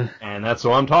 wasn't it? And that's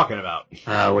what I'm talking about.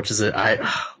 Which is it?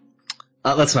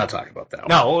 Let's not talk about that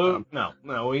one.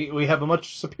 No. We have a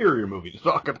much superior movie to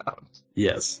talk about.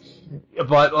 Yes.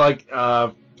 But,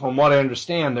 from what I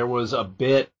understand, there was a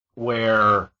bit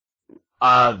where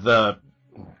the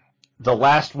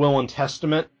last will and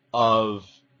testament of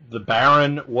the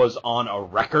Baron was on a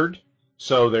record,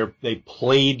 So they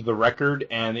played the record,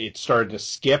 and it started to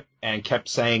skip and kept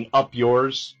saying "up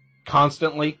yours"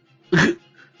 constantly.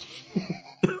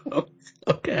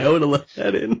 Okay, I would have left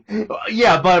that in.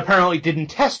 Yeah, but apparently it didn't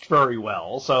test very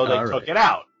well, so they took right. it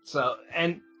out. So,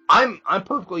 and I'm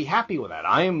perfectly happy with that.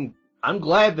 I'm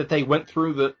glad that they went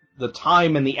through the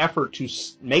time and the effort to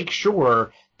make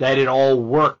sure that it all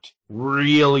worked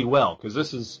really well, because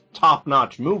this is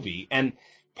top-notch movie, and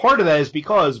part of that is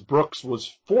because Brooks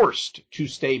was forced to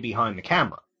stay behind the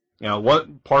camera. You know,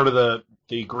 what part of the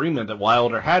agreement that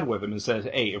Wilder had with him is says,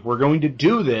 hey, if we're going to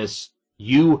do this,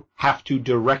 you have to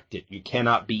direct it. You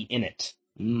cannot be in it.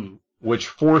 Which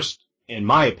forced, in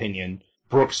my opinion,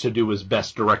 Brooks to do his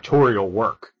best directorial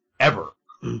work ever.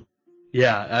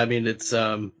 Yeah, I mean, it's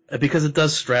because it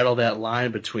does straddle that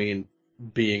line between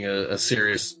being a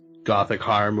serious gothic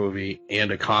horror movie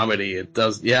and a comedy. It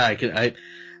does. Yeah,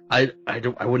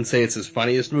 I wouldn't say it's his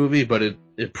funniest movie, but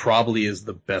it probably is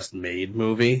the best made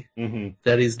movie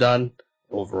that he's done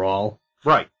overall.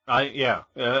 Right.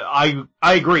 I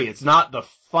agree. It's not the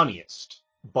funniest,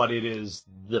 but it is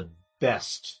the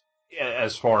best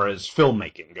as far as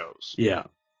filmmaking goes. Yeah.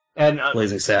 And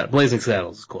Blazing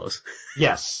Saddles is close.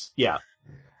 Yes. Yeah.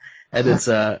 And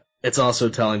it's also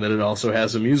telling that it also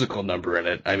has a musical number in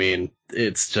it. I mean,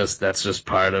 that's just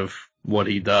part of what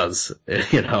he does,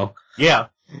 you know. Yeah.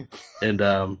 And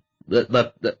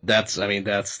that's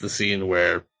the scene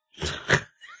where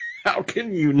how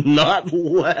can you not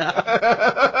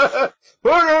laugh?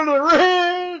 Put on the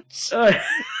Ritz! I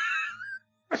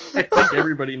think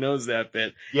everybody knows that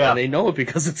bit. Yeah. And they know it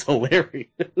because it's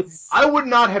hilarious. I would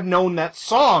not have known that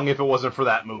song if it wasn't for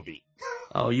that movie.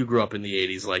 Oh, you grew up in the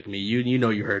 80s like me. You know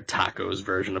you heard Taco's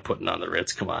version of Putting on the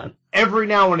Ritz. Come on. Every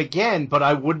now and again, but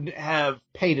I wouldn't have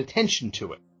paid attention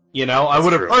to it. You know, I That's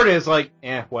would have true. heard it as like,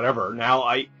 whatever. Now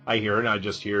I hear it and I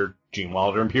just hear Gene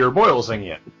Wilder and Peter Boyle singing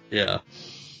it. Yeah.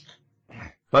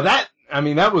 But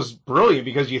that was brilliant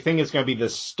because you think it's going to be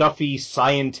this stuffy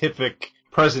scientific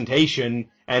presentation,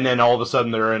 and then all of a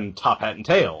sudden they're in Top Hat and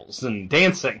Tails and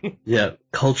dancing. Yeah,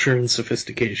 culture and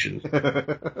sophistication.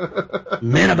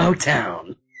 Men about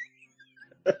town.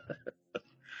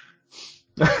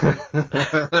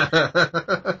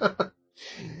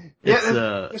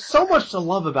 There's so much to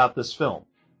love about this film.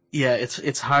 Yeah,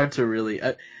 it's hard to really.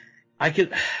 I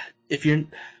could if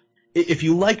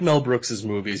you like Mel Brooks's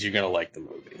movies, you're gonna like the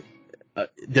movie.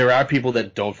 There are people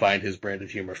that don't find his brand of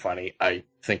humor funny. I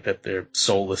think that they're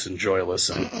soulless and joyless,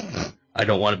 and I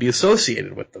don't want to be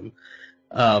associated with them.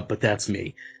 But that's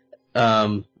me.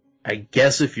 I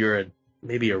guess if you're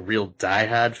maybe a real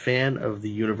diehard fan of the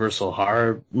Universal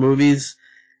horror movies,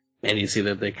 and you see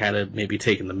that they kind of maybe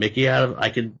taking the mickey out of,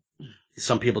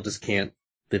 some people just can't,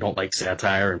 they don't like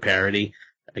satire and parody.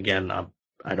 Again,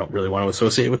 I don't really want to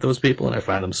associate with those people, and I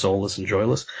find them soulless and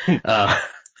joyless.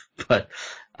 But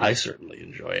I certainly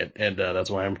enjoy it, and that's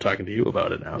why I'm talking to you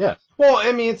about it now. Yeah. Well,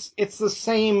 I mean, it's the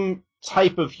same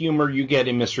type of humor you get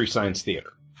in Mystery Science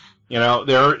Theater. You know,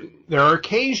 there are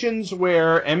occasions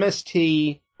where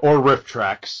MST or riff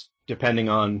tracks, depending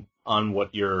on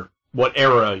what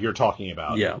era you're talking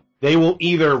about. Yeah. They will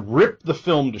either rip the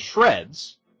film to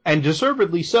shreds, and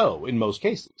deservedly so in most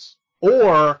cases,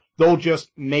 or they'll just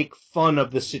make fun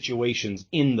of the situations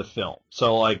in the film.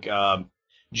 So, like,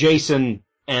 Jason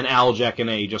and Al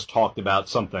Jackanet just talked about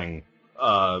something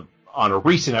on a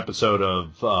recent episode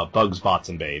of Bugs, Bots,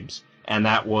 and Babes, and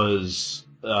that was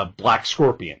Black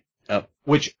Scorpion,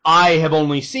 which I have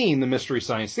only seen the Mystery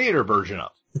Science Theater version of.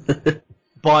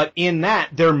 But in that,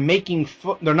 they're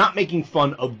not making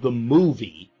fun of the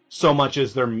movie so much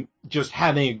as they're just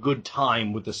having a good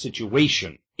time with the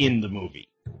situation in the movie.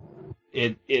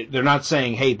 They're not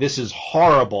saying, hey, this is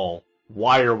horrible,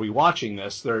 why are we watching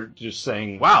this? They're just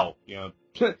saying, wow, you know,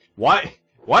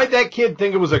 why'd that kid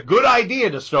think it was a good idea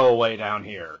to stow away down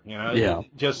here? You know, yeah.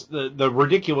 Just the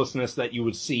ridiculousness that you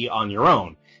would see on your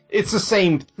own. It's the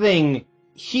same thing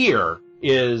here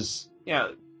is,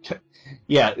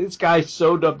 this guy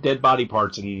sewed up dead body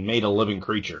parts and made a living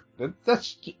creature.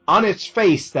 That's, on its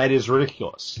face, that is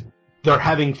ridiculous. They're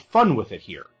having fun with it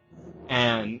here.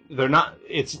 And they're not,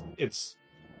 it's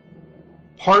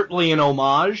partly an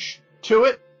homage to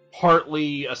it,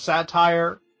 partly a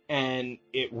satire, and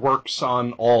it works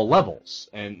on all levels.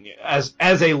 And as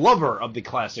a lover of the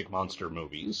classic monster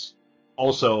movies,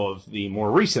 also of the more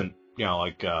recent,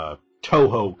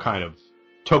 Toho kind of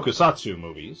tokusatsu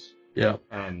movies. Yeah.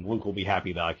 And Luke will be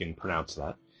happy that I can pronounce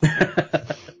that.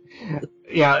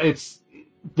 Yeah,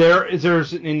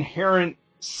 there's an inherent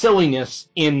silliness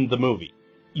in the movie.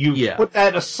 You put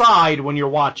that aside when you're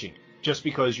watching it, just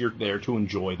because you're there to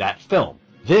enjoy that film.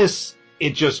 This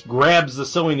it just grabs the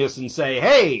silliness and say,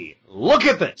 hey, look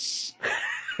at this.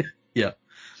 Yeah.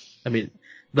 I mean,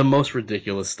 the most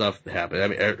ridiculous stuff happened. I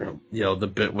mean, the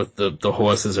bit with the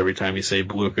horses every time you say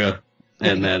Bluka,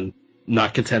 and then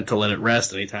not content to let it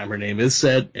rest anytime her name is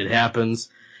said, it happens.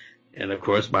 And of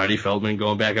course, Marty Feldman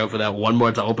going back out for that one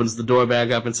more time, opens the door back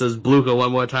up and says Bluka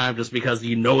one more time just because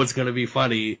you know it's going to be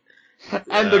funny.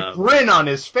 And the grin on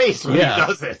his face when he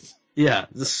does it. Yeah,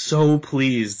 just so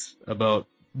pleased about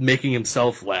making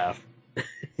himself laugh.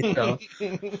 You know?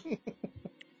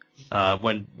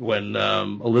 When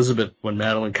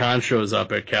Madeline Kahn shows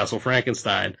up at Castle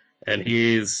Frankenstein, and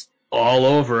he's all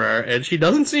over her, and she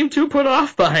doesn't seem too put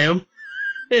off by him.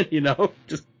 And,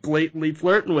 just blatantly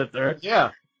flirting with her.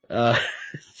 Yeah.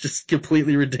 Just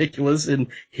completely ridiculous, and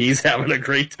he's having a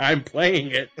great time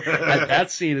playing it.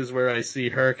 That scene is where I see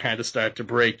her kind of start to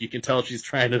break. You can tell she's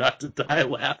trying not to die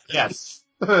laughing. Yes.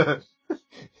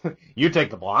 You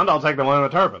take the blonde, I'll take the one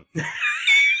with the turban.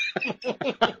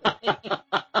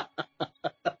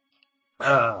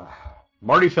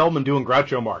 Marty Feldman doing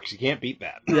Groucho Marx. You can't beat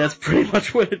that. That's pretty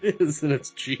much what it is, and it's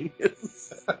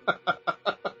genius.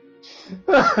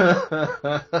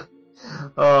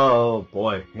 Oh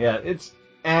boy, yeah, it's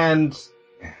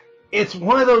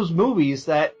one of those movies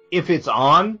that if it's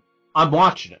on, I'm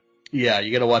watching it. Yeah,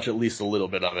 you gotta watch at least a little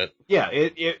bit of it. Yeah,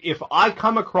 if I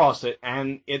come across it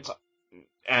and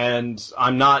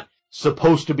I'm not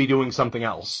supposed to be doing something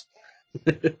else,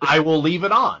 I will leave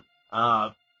it on.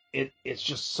 It's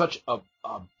just such a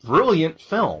brilliant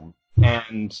film,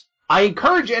 and I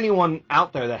encourage anyone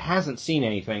out there that hasn't seen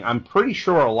anything. I'm pretty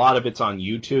sure a lot of it's on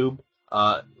YouTube.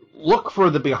 Look for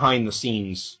the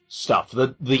behind-the-scenes stuff,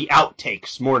 the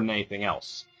outtakes more than anything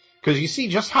else. Because you see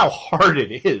just how hard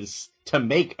it is to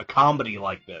make a comedy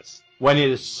like this, when it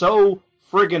is so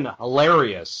friggin'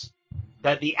 hilarious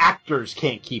that the actors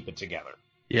can't keep it together.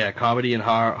 Yeah, comedy and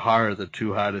horror are the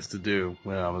two hardest to do,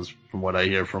 from what I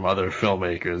hear from other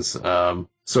filmmakers.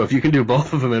 So if you can do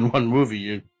both of them in one movie,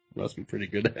 you must be pretty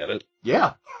good at it.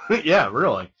 Yeah, yeah,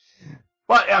 really.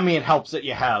 But, I mean, it helps that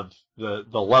you have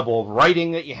the level of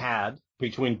writing that you had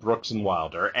between Brooks and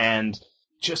Wilder, and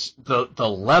just the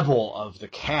level of the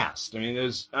cast. I mean,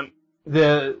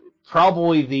 there's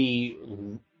probably the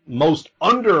most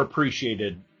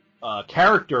underappreciated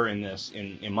character in this,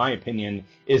 in my opinion,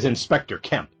 is Inspector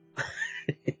Kemp.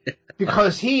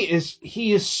 Because he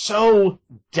is so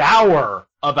dour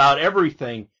about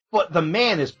everything, but the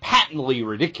man is patently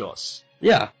ridiculous.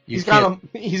 Yeah. He's got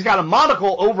a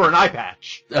monocle over an eye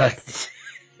patch.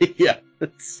 Yeah,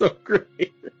 it's so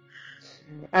great.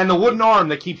 And the wooden arm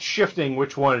that keeps shifting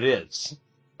which one it is.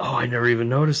 Oh, I never even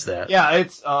noticed that. Yeah, I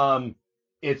think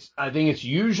it's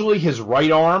usually his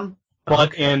right arm,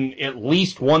 but in at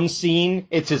least one scene,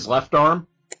 it's his left arm.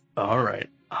 All right.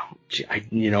 Oh, gee, I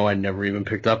never even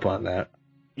picked up on that.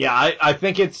 Yeah, I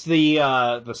think it's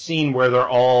the scene where they're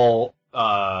all,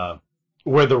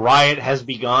 where the riot has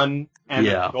begun and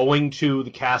they're going to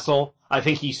the castle. I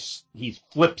think he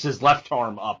flips his left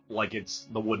arm up like it's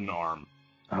the wooden arm.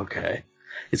 Okay.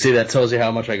 You see, that tells you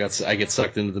how much I get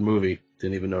sucked into the movie.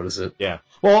 Didn't even notice it. Yeah.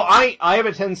 Well, I have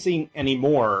a tendency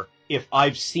anymore, if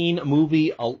I've seen a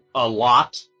movie a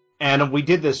lot, and we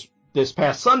did this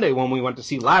past Sunday when we went to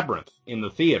see Labyrinth in the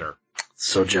theater.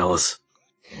 So jealous.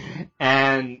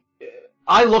 And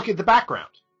I look at the background.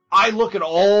 I look at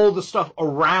all the stuff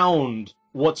around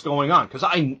what's going on, because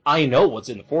I know what's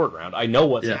in the foreground. I know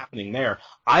what's happening there.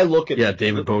 I look at...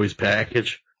 David Bowie's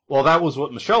package. Well, that was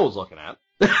what Michelle was looking at.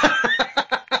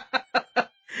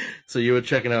 So you were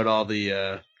checking out all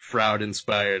the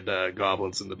Froud-inspired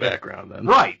goblins in the background, then?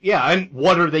 Right, yeah, and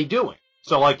what are they doing?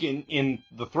 So, like, in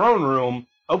the throne room,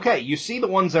 okay, you see the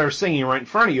ones that are singing right in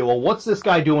front of you. Well, what's this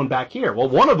guy doing back here? Well,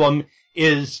 one of them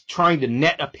is trying to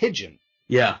net a pigeon.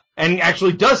 Yeah. And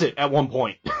actually does it at one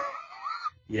point.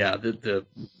 Yeah, the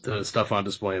stuff on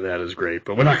display in that is great,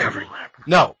 but we're not covering Labyrinth.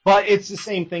 No, but it's the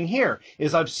same thing here,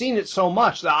 is I've seen it so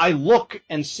much that I look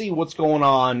and see what's going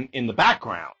on in the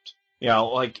background.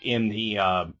 Like in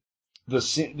the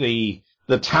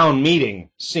town meeting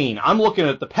scene, I'm looking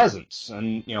at the peasants,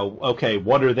 and, okay,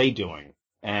 what are they doing?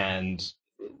 And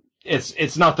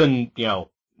it's nothing,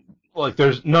 like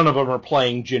there's none of them are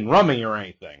playing gin rummy or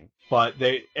anything. But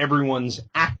everyone's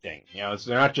acting, they're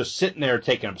not just sitting there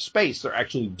taking up space, they're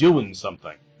actually doing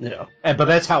something. Yeah. But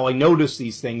that's how I notice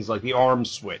these things, like the arm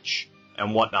switch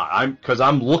and whatnot. Because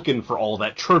I'm looking for all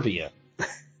that trivia.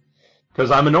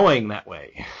 Because I'm annoying that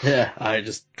way. Yeah, I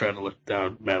just try to look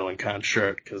down Madeline Kahn's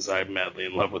shirt, because I'm madly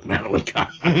in love with Madeline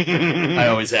Kahn. I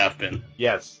always have been.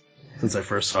 Yes. Since I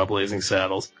first saw Blazing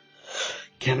Saddles.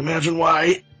 Can't imagine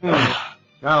why.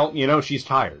 Well, she's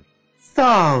tired.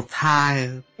 So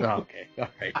tired. Okay, all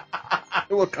right.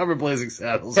 We'll cover Blazing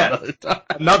Saddles another time.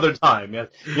 Another time, yes.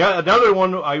 Yeah, another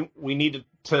one we need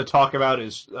to talk about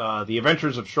is The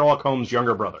Adventures of Sherlock Holmes'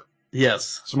 younger brother.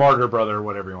 Yes. Smarter brother,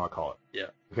 whatever you want to call it. Yeah.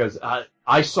 Because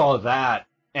I saw that,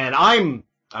 and I'm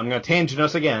going to tangent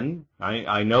us again.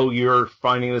 I know you're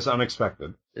finding this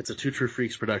unexpected. It's a Two True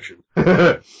Freaks production.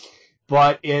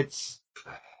 But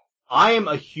I am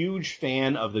a huge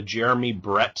fan of the Jeremy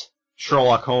Brett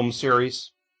Sherlock Holmes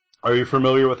series. Are you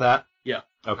familiar with that? Yeah.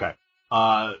 Okay.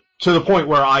 To the point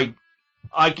where I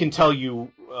can tell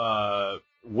you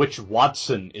which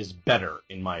Watson is better,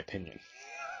 in my opinion.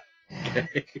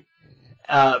 Okay.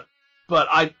 But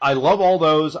I love all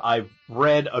those. I've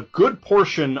read a good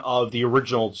portion of the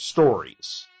original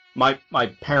stories. My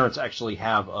parents actually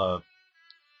have a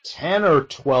 10 or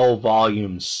 12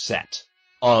 volume set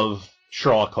of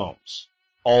Sherlock Holmes.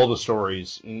 All the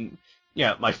stories. And,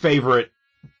 yeah, my favorite,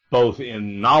 both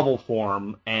in novel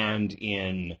form and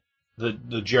in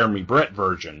the Jeremy Brett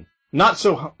version. Not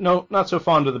so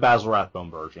fond of the Basil Rathbone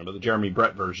version, but the Jeremy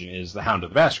Brett version is The Hound of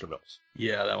the Baskervilles.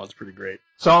 Yeah, that one's pretty great.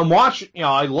 So I'm watching,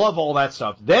 I love all that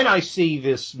stuff. Then I see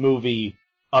this movie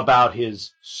about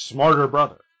his smarter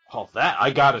brother. Oh, that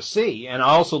I gotta see. And I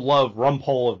also love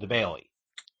Rumpole of the Bailey,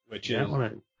 which is,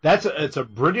 it's a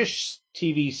British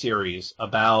TV series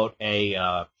about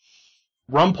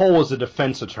Rumpole is a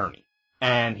defense attorney,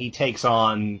 and he takes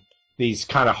on these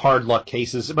kind of hard luck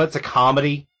cases, but it's a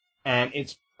comedy, and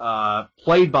it's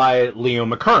played by Leo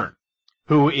McKern,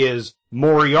 who is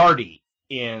Moriarty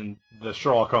in the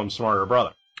Sherlock Holmes Smarter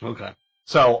Brother. Okay.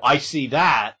 So I see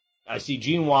that. I see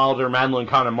Gene Wilder, Madeline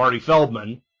Kahn, and Marty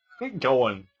Feldman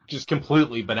going just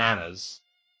completely bananas,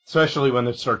 especially when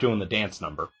they start doing the dance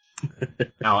number.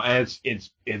 Now, and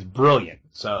it's brilliant.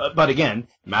 So, but again,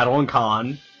 Madeline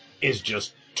Kahn is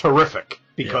just terrific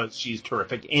because she's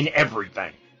terrific in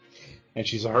everything, and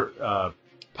she's a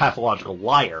pathological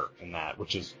liar in that,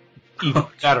 which is even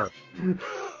better.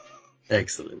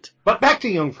 Excellent. But back to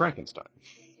Young Frankenstein.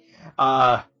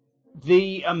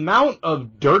 The amount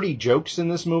of dirty jokes in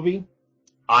this movie,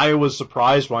 I was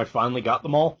surprised when I finally got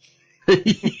them all.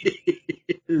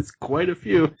 There's quite a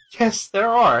few. Yes, there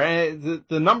are.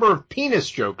 The number of penis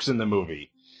jokes in the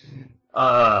movie.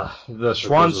 The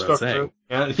Schwann stuff.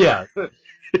 Yeah.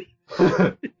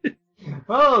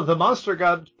 Oh, the monster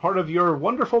got part of your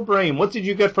wonderful brain. What did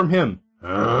you get from him?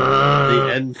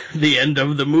 The end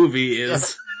of the movie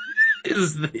is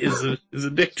a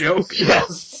dick joke.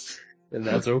 Yes. And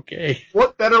that's okay.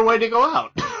 What better way to go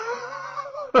out?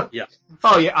 Yeah.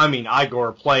 Oh, yeah, I mean,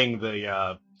 Igor playing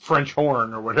the French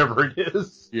horn or whatever it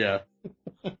is. Yeah.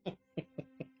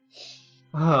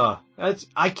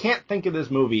 I can't think of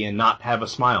this movie and not have a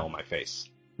smile on my face.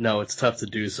 No, it's tough to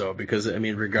do so because, I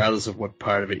mean, regardless of what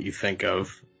part of it you think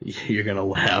of, you're going to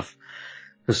laugh.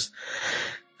 Because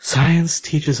science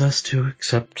teaches us to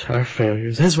accept our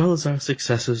failures as well as our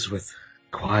successes with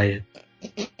quiet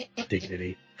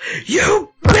dignity.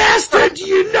 You bastard!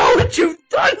 You know what you've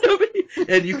done to me!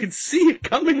 And you can see it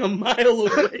coming a mile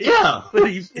away. Yeah. But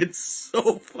it's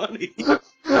so funny.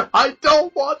 I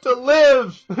don't want to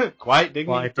live! Quiet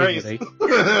dignity. Quiet dignity.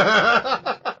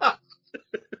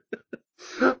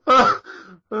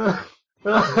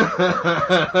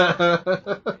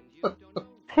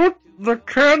 Put the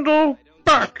candle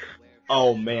back.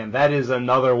 Oh man, that is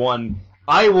another one.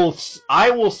 I will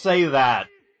say that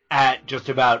at just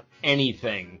about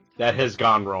anything that has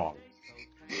gone wrong.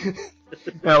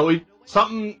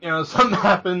 Something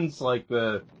happens, like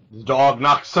the dog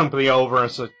knocks something over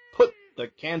and says, "Put the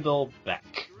candle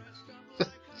back,"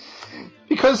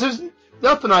 because there's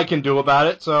nothing I can do about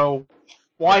it. So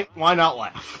why not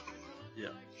laugh? Yeah.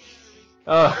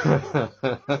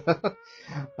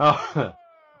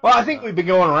 Well, I think we've been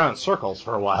going around in circles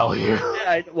for a while here.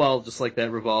 Yeah, just like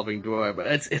that revolving door. But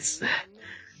it's.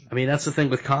 I mean, that's the thing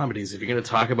with comedies. If you're going to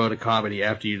talk about a comedy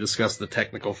after you discuss the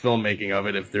technical filmmaking of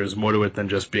it, if there's more to it than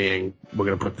just being, we're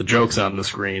going to put the jokes on the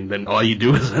screen, then all you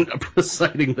do is end up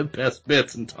reciting the best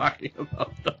bits and talking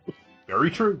about them.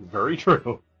 Very true. Very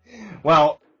true.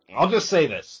 Well, I'll just say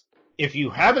this. If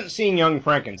you haven't seen Young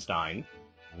Frankenstein,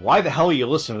 why the hell are you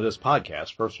listening to this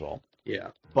podcast, first of all? Yeah.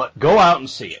 But go out and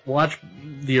see it. Watch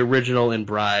the original in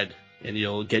Bride, and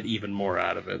you'll get even more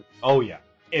out of it. Oh, yeah.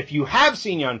 If you have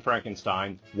seen Young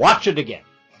Frankenstein, watch it again.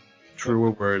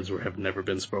 Truer words have never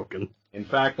been spoken. In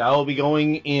fact, I will be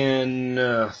going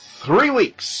in 3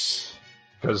 weeks.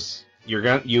 Because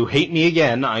you hate me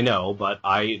again, I know, but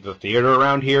the theater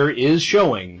around here is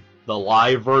showing the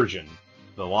live version.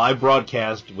 The live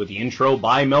broadcast with the intro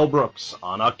by Mel Brooks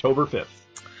on October 5th.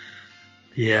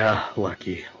 Yeah,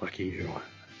 lucky you.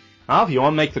 Well, if you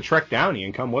want to make the trek down, you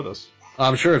can come with us.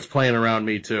 I'm sure it's playing around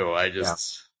me too. I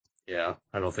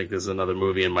don't think there's another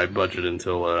movie in my budget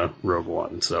until Rogue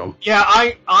One. So yeah,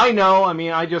 I know. I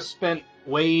mean, I just spent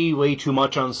way too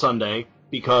much on Sunday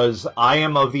because I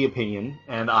am of the opinion,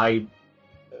 and I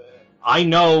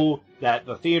know that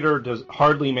the theater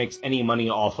hardly makes any money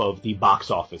off of the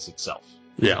box office itself.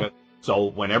 Yeah. So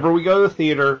whenever we go to the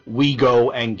theater, we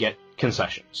go and get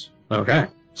concessions. Okay.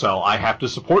 So I have to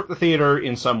support the theater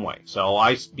in some way. So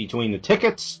between the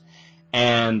tickets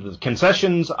and the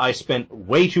concessions, I spent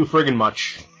way too friggin'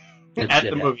 much at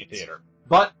the movie theater.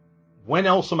 But when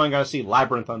else am I going to see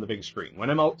Labyrinth on the big screen? When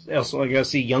else am I going to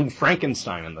see Young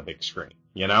Frankenstein on the big screen?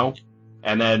 You know?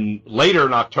 And then later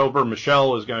in October,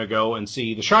 Michelle is going to go and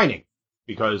see The Shining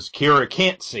because Kira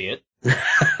can't see it.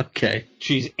 Okay.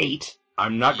 She's 8.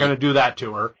 I'm not going to do that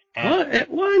to her. And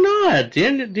why not?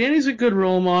 Danny's a good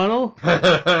role model.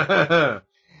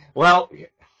 Well,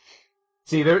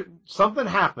 see, something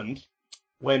happened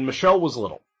when Michelle was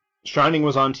little. Shining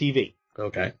was on TV.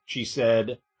 Okay. She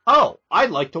said, "Oh,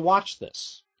 I'd like to watch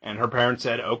this." And her parents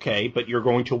said, "Okay, but you're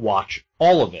going to watch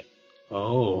all of it."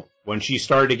 Oh. When she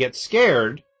started to get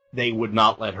scared, they would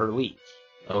not let her leave.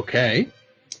 Okay.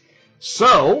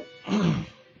 So,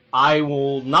 I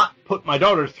will not put my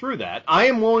daughter through that. I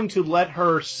am willing to let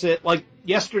her sit, like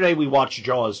yesterday we watched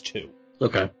Jaws 2.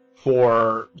 Okay.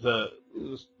 For the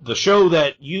show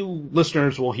that you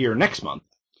listeners will hear next month.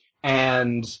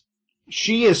 And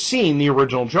she has seen the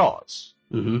original Jaws.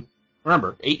 Mm-hmm.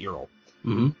 Remember, 8-year-old.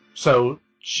 Mm-hmm. So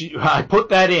I put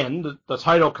that in, the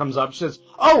title comes up, she says,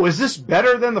 "Oh, is this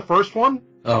better than the first one?"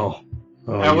 Oh,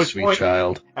 you sweet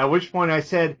child. At which point I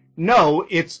said, "No,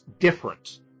 it's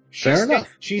different." Fair enough.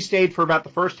 She stayed for about the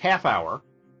first half hour,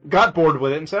 got bored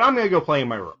with it, and said, "I'm going to go play in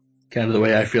my room." Kind of the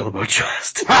way I feel about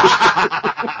Jaws.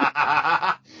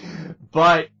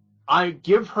 But I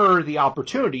give her the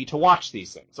opportunity to watch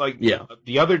these things. Like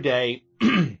the other day,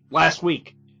 last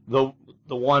week, the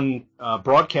one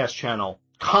broadcast channel,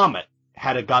 Comet,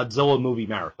 had a Godzilla movie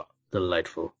marathon.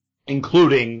 Delightful.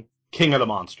 Including King of the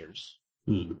Monsters.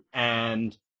 Hmm.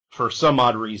 And for some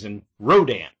odd reason,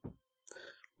 Rodan.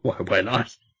 Why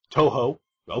not? Toho.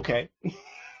 Okay.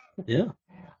 Yeah.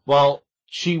 Well,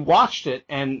 she watched it,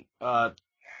 and I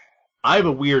have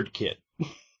a weird kid.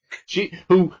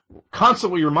 Who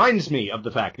constantly reminds me of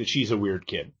the fact that she's a weird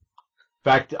kid. In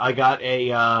fact, I got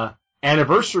a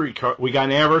anniversary card. We got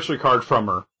an anniversary card from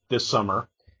her this summer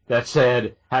that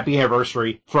said "Happy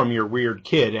Anniversary from your weird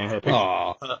kid," and had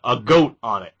a goat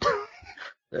on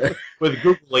it with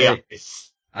googly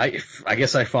eyes. I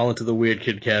guess I fall into the weird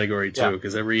kid category too,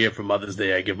 because every year for Mother's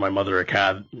Day I give my mother a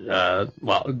card.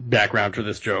 Background for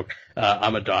this joke: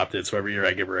 I'm adopted, so every year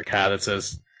I give her a card that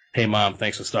says, "Hey Mom,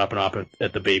 thanks for stopping off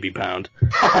at the baby pound."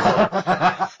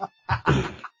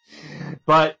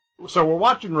 But so we're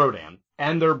watching Rodan,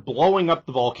 and they're blowing up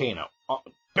the volcano,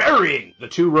 burying the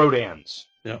 2 Rodans.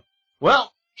 Yeah.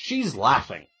 Well, she's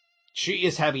laughing. She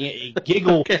is having a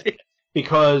giggle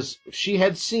because she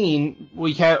had seen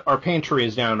our pantry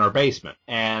is down in our basement,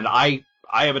 and I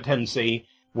have a tendency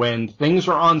when things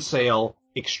are on sale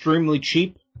extremely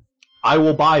cheap, I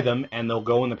will buy them and they'll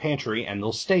go in the pantry and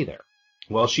they'll stay there.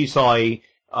 Well, she saw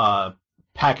a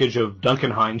package of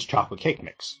Duncan Hines chocolate cake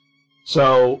mix.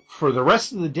 So for the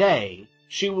rest of the day,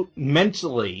 she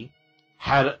mentally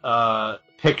had a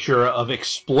picture of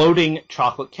exploding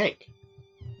chocolate cake.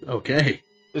 Okay.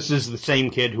 This is the same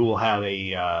kid who will have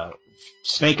a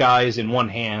Snake Eyes in one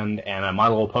hand and a My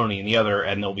Little Pony in the other,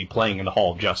 and they'll be playing in the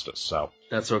Hall of Justice. So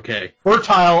that's okay.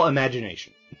 Fertile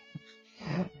imagination.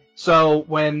 So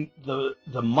when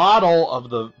the model of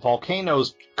the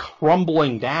volcano's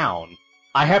crumbling down,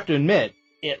 I have to admit,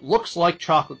 it looks like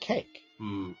chocolate cake.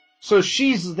 Mm. So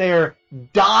she's there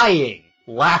dying,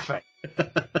 laughing.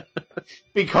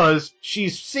 Because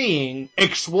she's seeing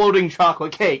exploding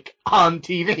chocolate cake on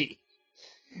TV.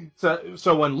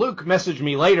 So when Luke messaged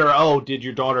me later, "Oh, did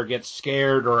your daughter get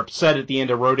scared or upset at the end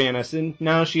of Rodan?" I said,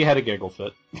 "No, she had a giggle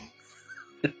fit."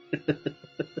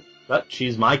 But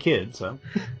she's my kid, so.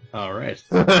 All right.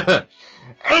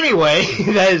 Anyway,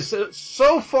 that is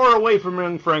so far away from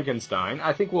Young Frankenstein.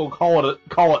 I think we'll call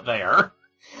it there.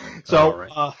 So,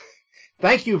 right.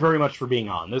 Thank you very much for being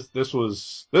on. This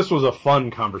was a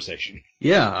fun conversation.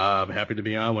 Yeah, I'm happy to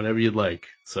be on whenever you'd like.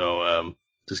 So,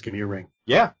 just give me a ring.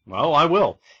 Yeah, well, I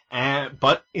will.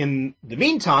 But in the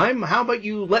meantime, how about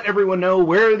you let everyone know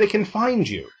where they can find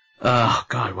you? Oh,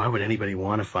 God, why would anybody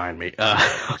want to find me?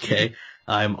 Okay.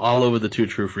 I'm all over the Two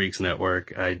True Freaks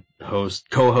network. I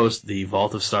co-host the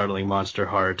Vault of Startling Monster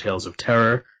Horror Tales of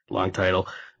Terror, long title,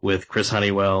 with Chris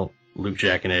Honeywell, Luke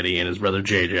Giaconetti, and his brother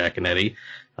Jay Giaconetti.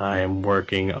 I am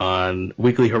working on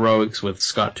Weekly Heroics with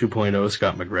Scott 2.0,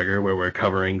 Scott McGregor, where we're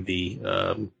covering the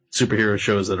superhero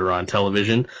shows that are on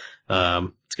television. It's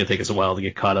going to take us a while to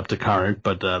get caught up to current,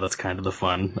 but that's kind of the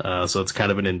fun. So it's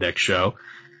kind of an index show.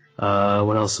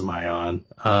 What else am I on?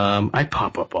 I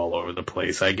pop up all over the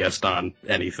place. I guest on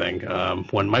anything.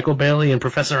 When Michael Bailey and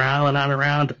Professor Allen aren't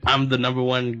around, I'm the number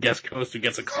one guest host who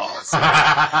gets a call. So,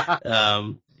 yeah,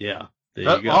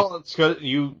 there you go. Well, it's good.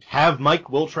 You have Mike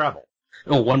Will Travel.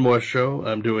 Oh, one more show.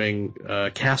 I'm doing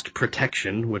Cast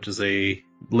Protection, which is a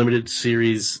limited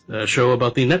series show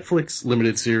about the Netflix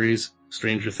limited series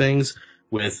Stranger Things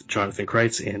with Jonathan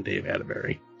Kreitz and Dave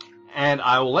Atterbury. And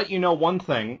I will let you know one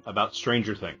thing about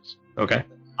Stranger Things. Okay.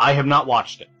 I have not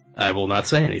watched it. I will not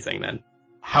say anything then.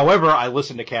 However, I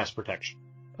listen to Cast Protection.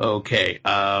 Okay.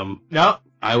 No.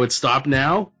 I would stop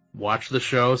now, watch the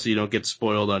show so you don't get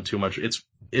spoiled on too much.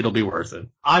 It'll be worth it.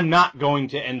 I'm not going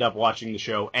to end up watching the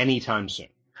show anytime soon.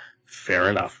 Fair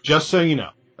enough. Just so you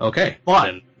know. Okay. But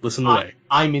then listen away.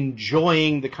 I'm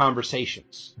enjoying the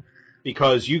conversations.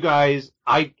 Because you guys,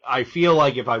 I feel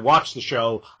like if I watched the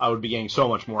show, I would be getting so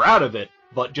much more out of it.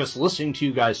 But just listening to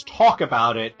you guys talk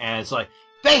about it, and it's like,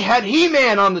 they had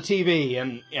He-Man on the TV,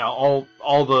 and you know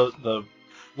all the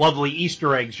lovely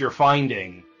Easter eggs you're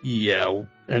finding. Yeah,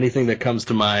 anything that comes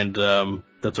to mind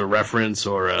that's a reference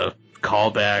or a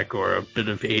callback or a bit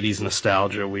of 80s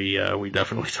nostalgia, we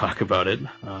definitely talk about it.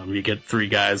 You get three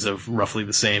guys of roughly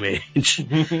the same age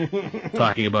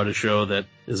talking about a show that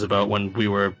is about when we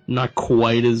were not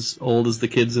quite as old as the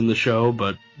kids in the show,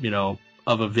 but, you know,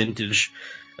 of a vintage.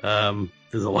 There's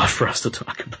a lot for us to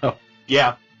talk about.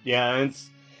 Yeah,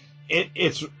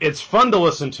 it's fun to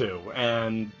listen to,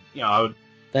 and you know,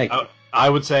 I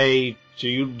would say to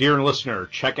you, dear listener,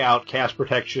 check out Cast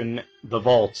Protection, The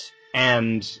Vault,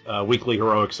 and Weekly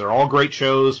Heroics. They're all great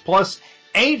shows. Plus,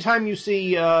 anytime you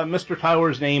see Mr.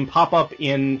 Tyler's name pop up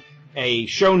in a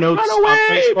show notes Run away, on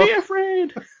Facebook, be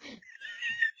afraid.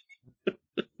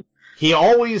 He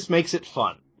always makes it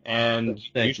fun. And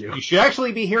Thank you. You should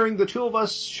actually be hearing the two of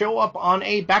us show up on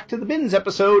a Back to the Bins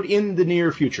episode in the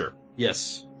near future.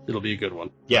 Yes, it'll be a good one.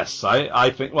 Yes,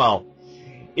 I think, well,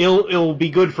 it'll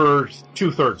be good for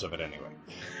 2/3 of it anyway.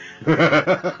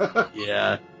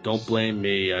 Yeah, don't blame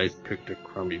me. I picked a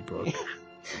crummy book.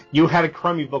 You had a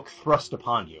crummy book thrust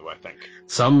upon you, I think.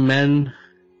 Some men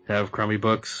have crummy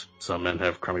books. Some men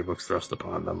have crummy books thrust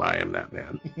upon them. I am that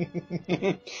man.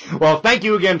 Well, thank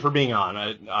you again for being on.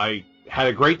 I had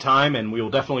a great time, and we will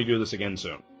definitely do this again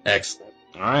soon. Excellent.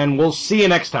 All right, and we'll see you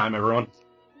next time, everyone.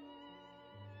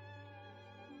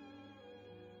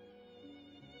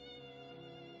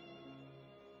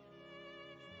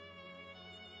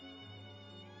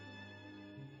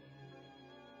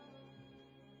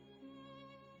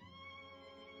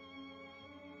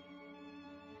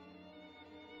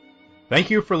 Thank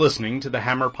you for listening to the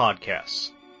Hammer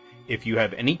Podcasts. If you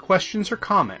have any questions or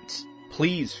comments,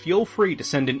 please feel free to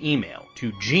send an email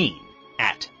to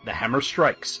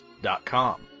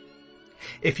gene@thehammerstrikes.com.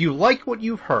 If you like what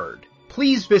you've heard,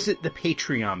 please visit the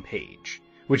Patreon page,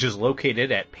 which is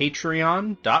located at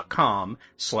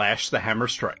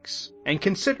patreon.com/thehammerstrikes, and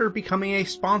consider becoming a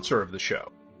sponsor of the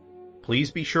show.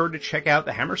 Please be sure to check out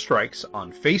the Hammer Strikes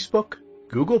on Facebook,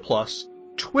 Google+,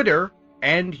 Twitter,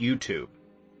 and YouTube.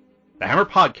 The Hammer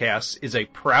Podcast is a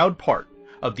proud part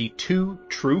of the Two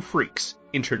True Freaks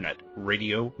Internet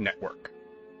Radio Network.